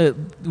 Yeah.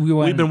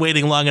 We've been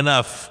waiting long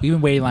enough. We've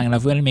been waiting long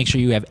enough. We want to make sure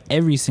you have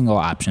every single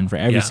option for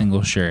every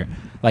single shirt.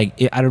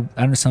 Like, I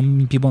don't.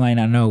 Some people might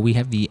not know, we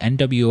have the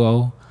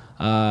NWO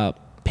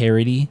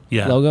parody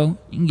logo.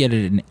 You can get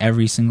it in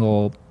every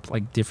single,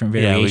 like, different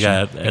variation.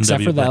 Yeah, we got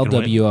except for the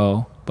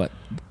LWO. But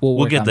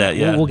we'll get that,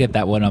 We'll get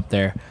that one up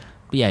there.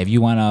 But, yeah, if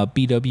you want a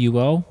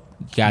BWO...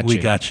 Gotcha. We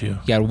got you. You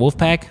got a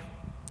Wolfpack?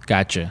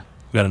 Gotcha.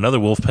 We got another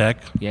Wolfpack.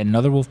 Yeah,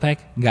 another Wolfpack?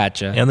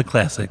 Gotcha. And the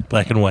classic,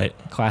 black and white.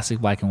 Classic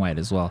black and white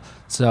as well.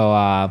 So,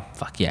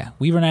 fuck yeah.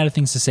 We run out of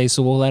things to say,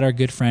 so we'll let our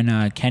good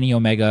friend Kenny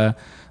Omega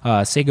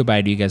say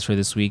goodbye to you guys for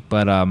this week.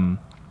 But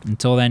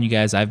until then, you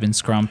guys, I've been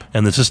Scrump.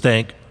 And this is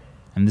Stank.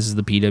 And this is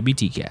the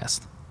PWT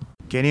Cast.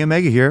 Kenny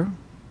Omega here,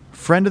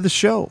 friend of the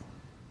show.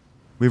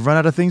 We've run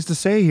out of things to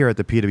say here at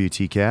the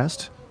PWT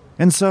Cast.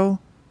 And so,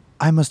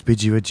 I must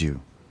bid you adieu.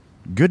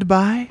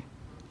 Goodbye.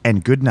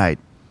 And good night.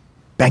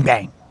 Bang,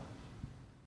 bang.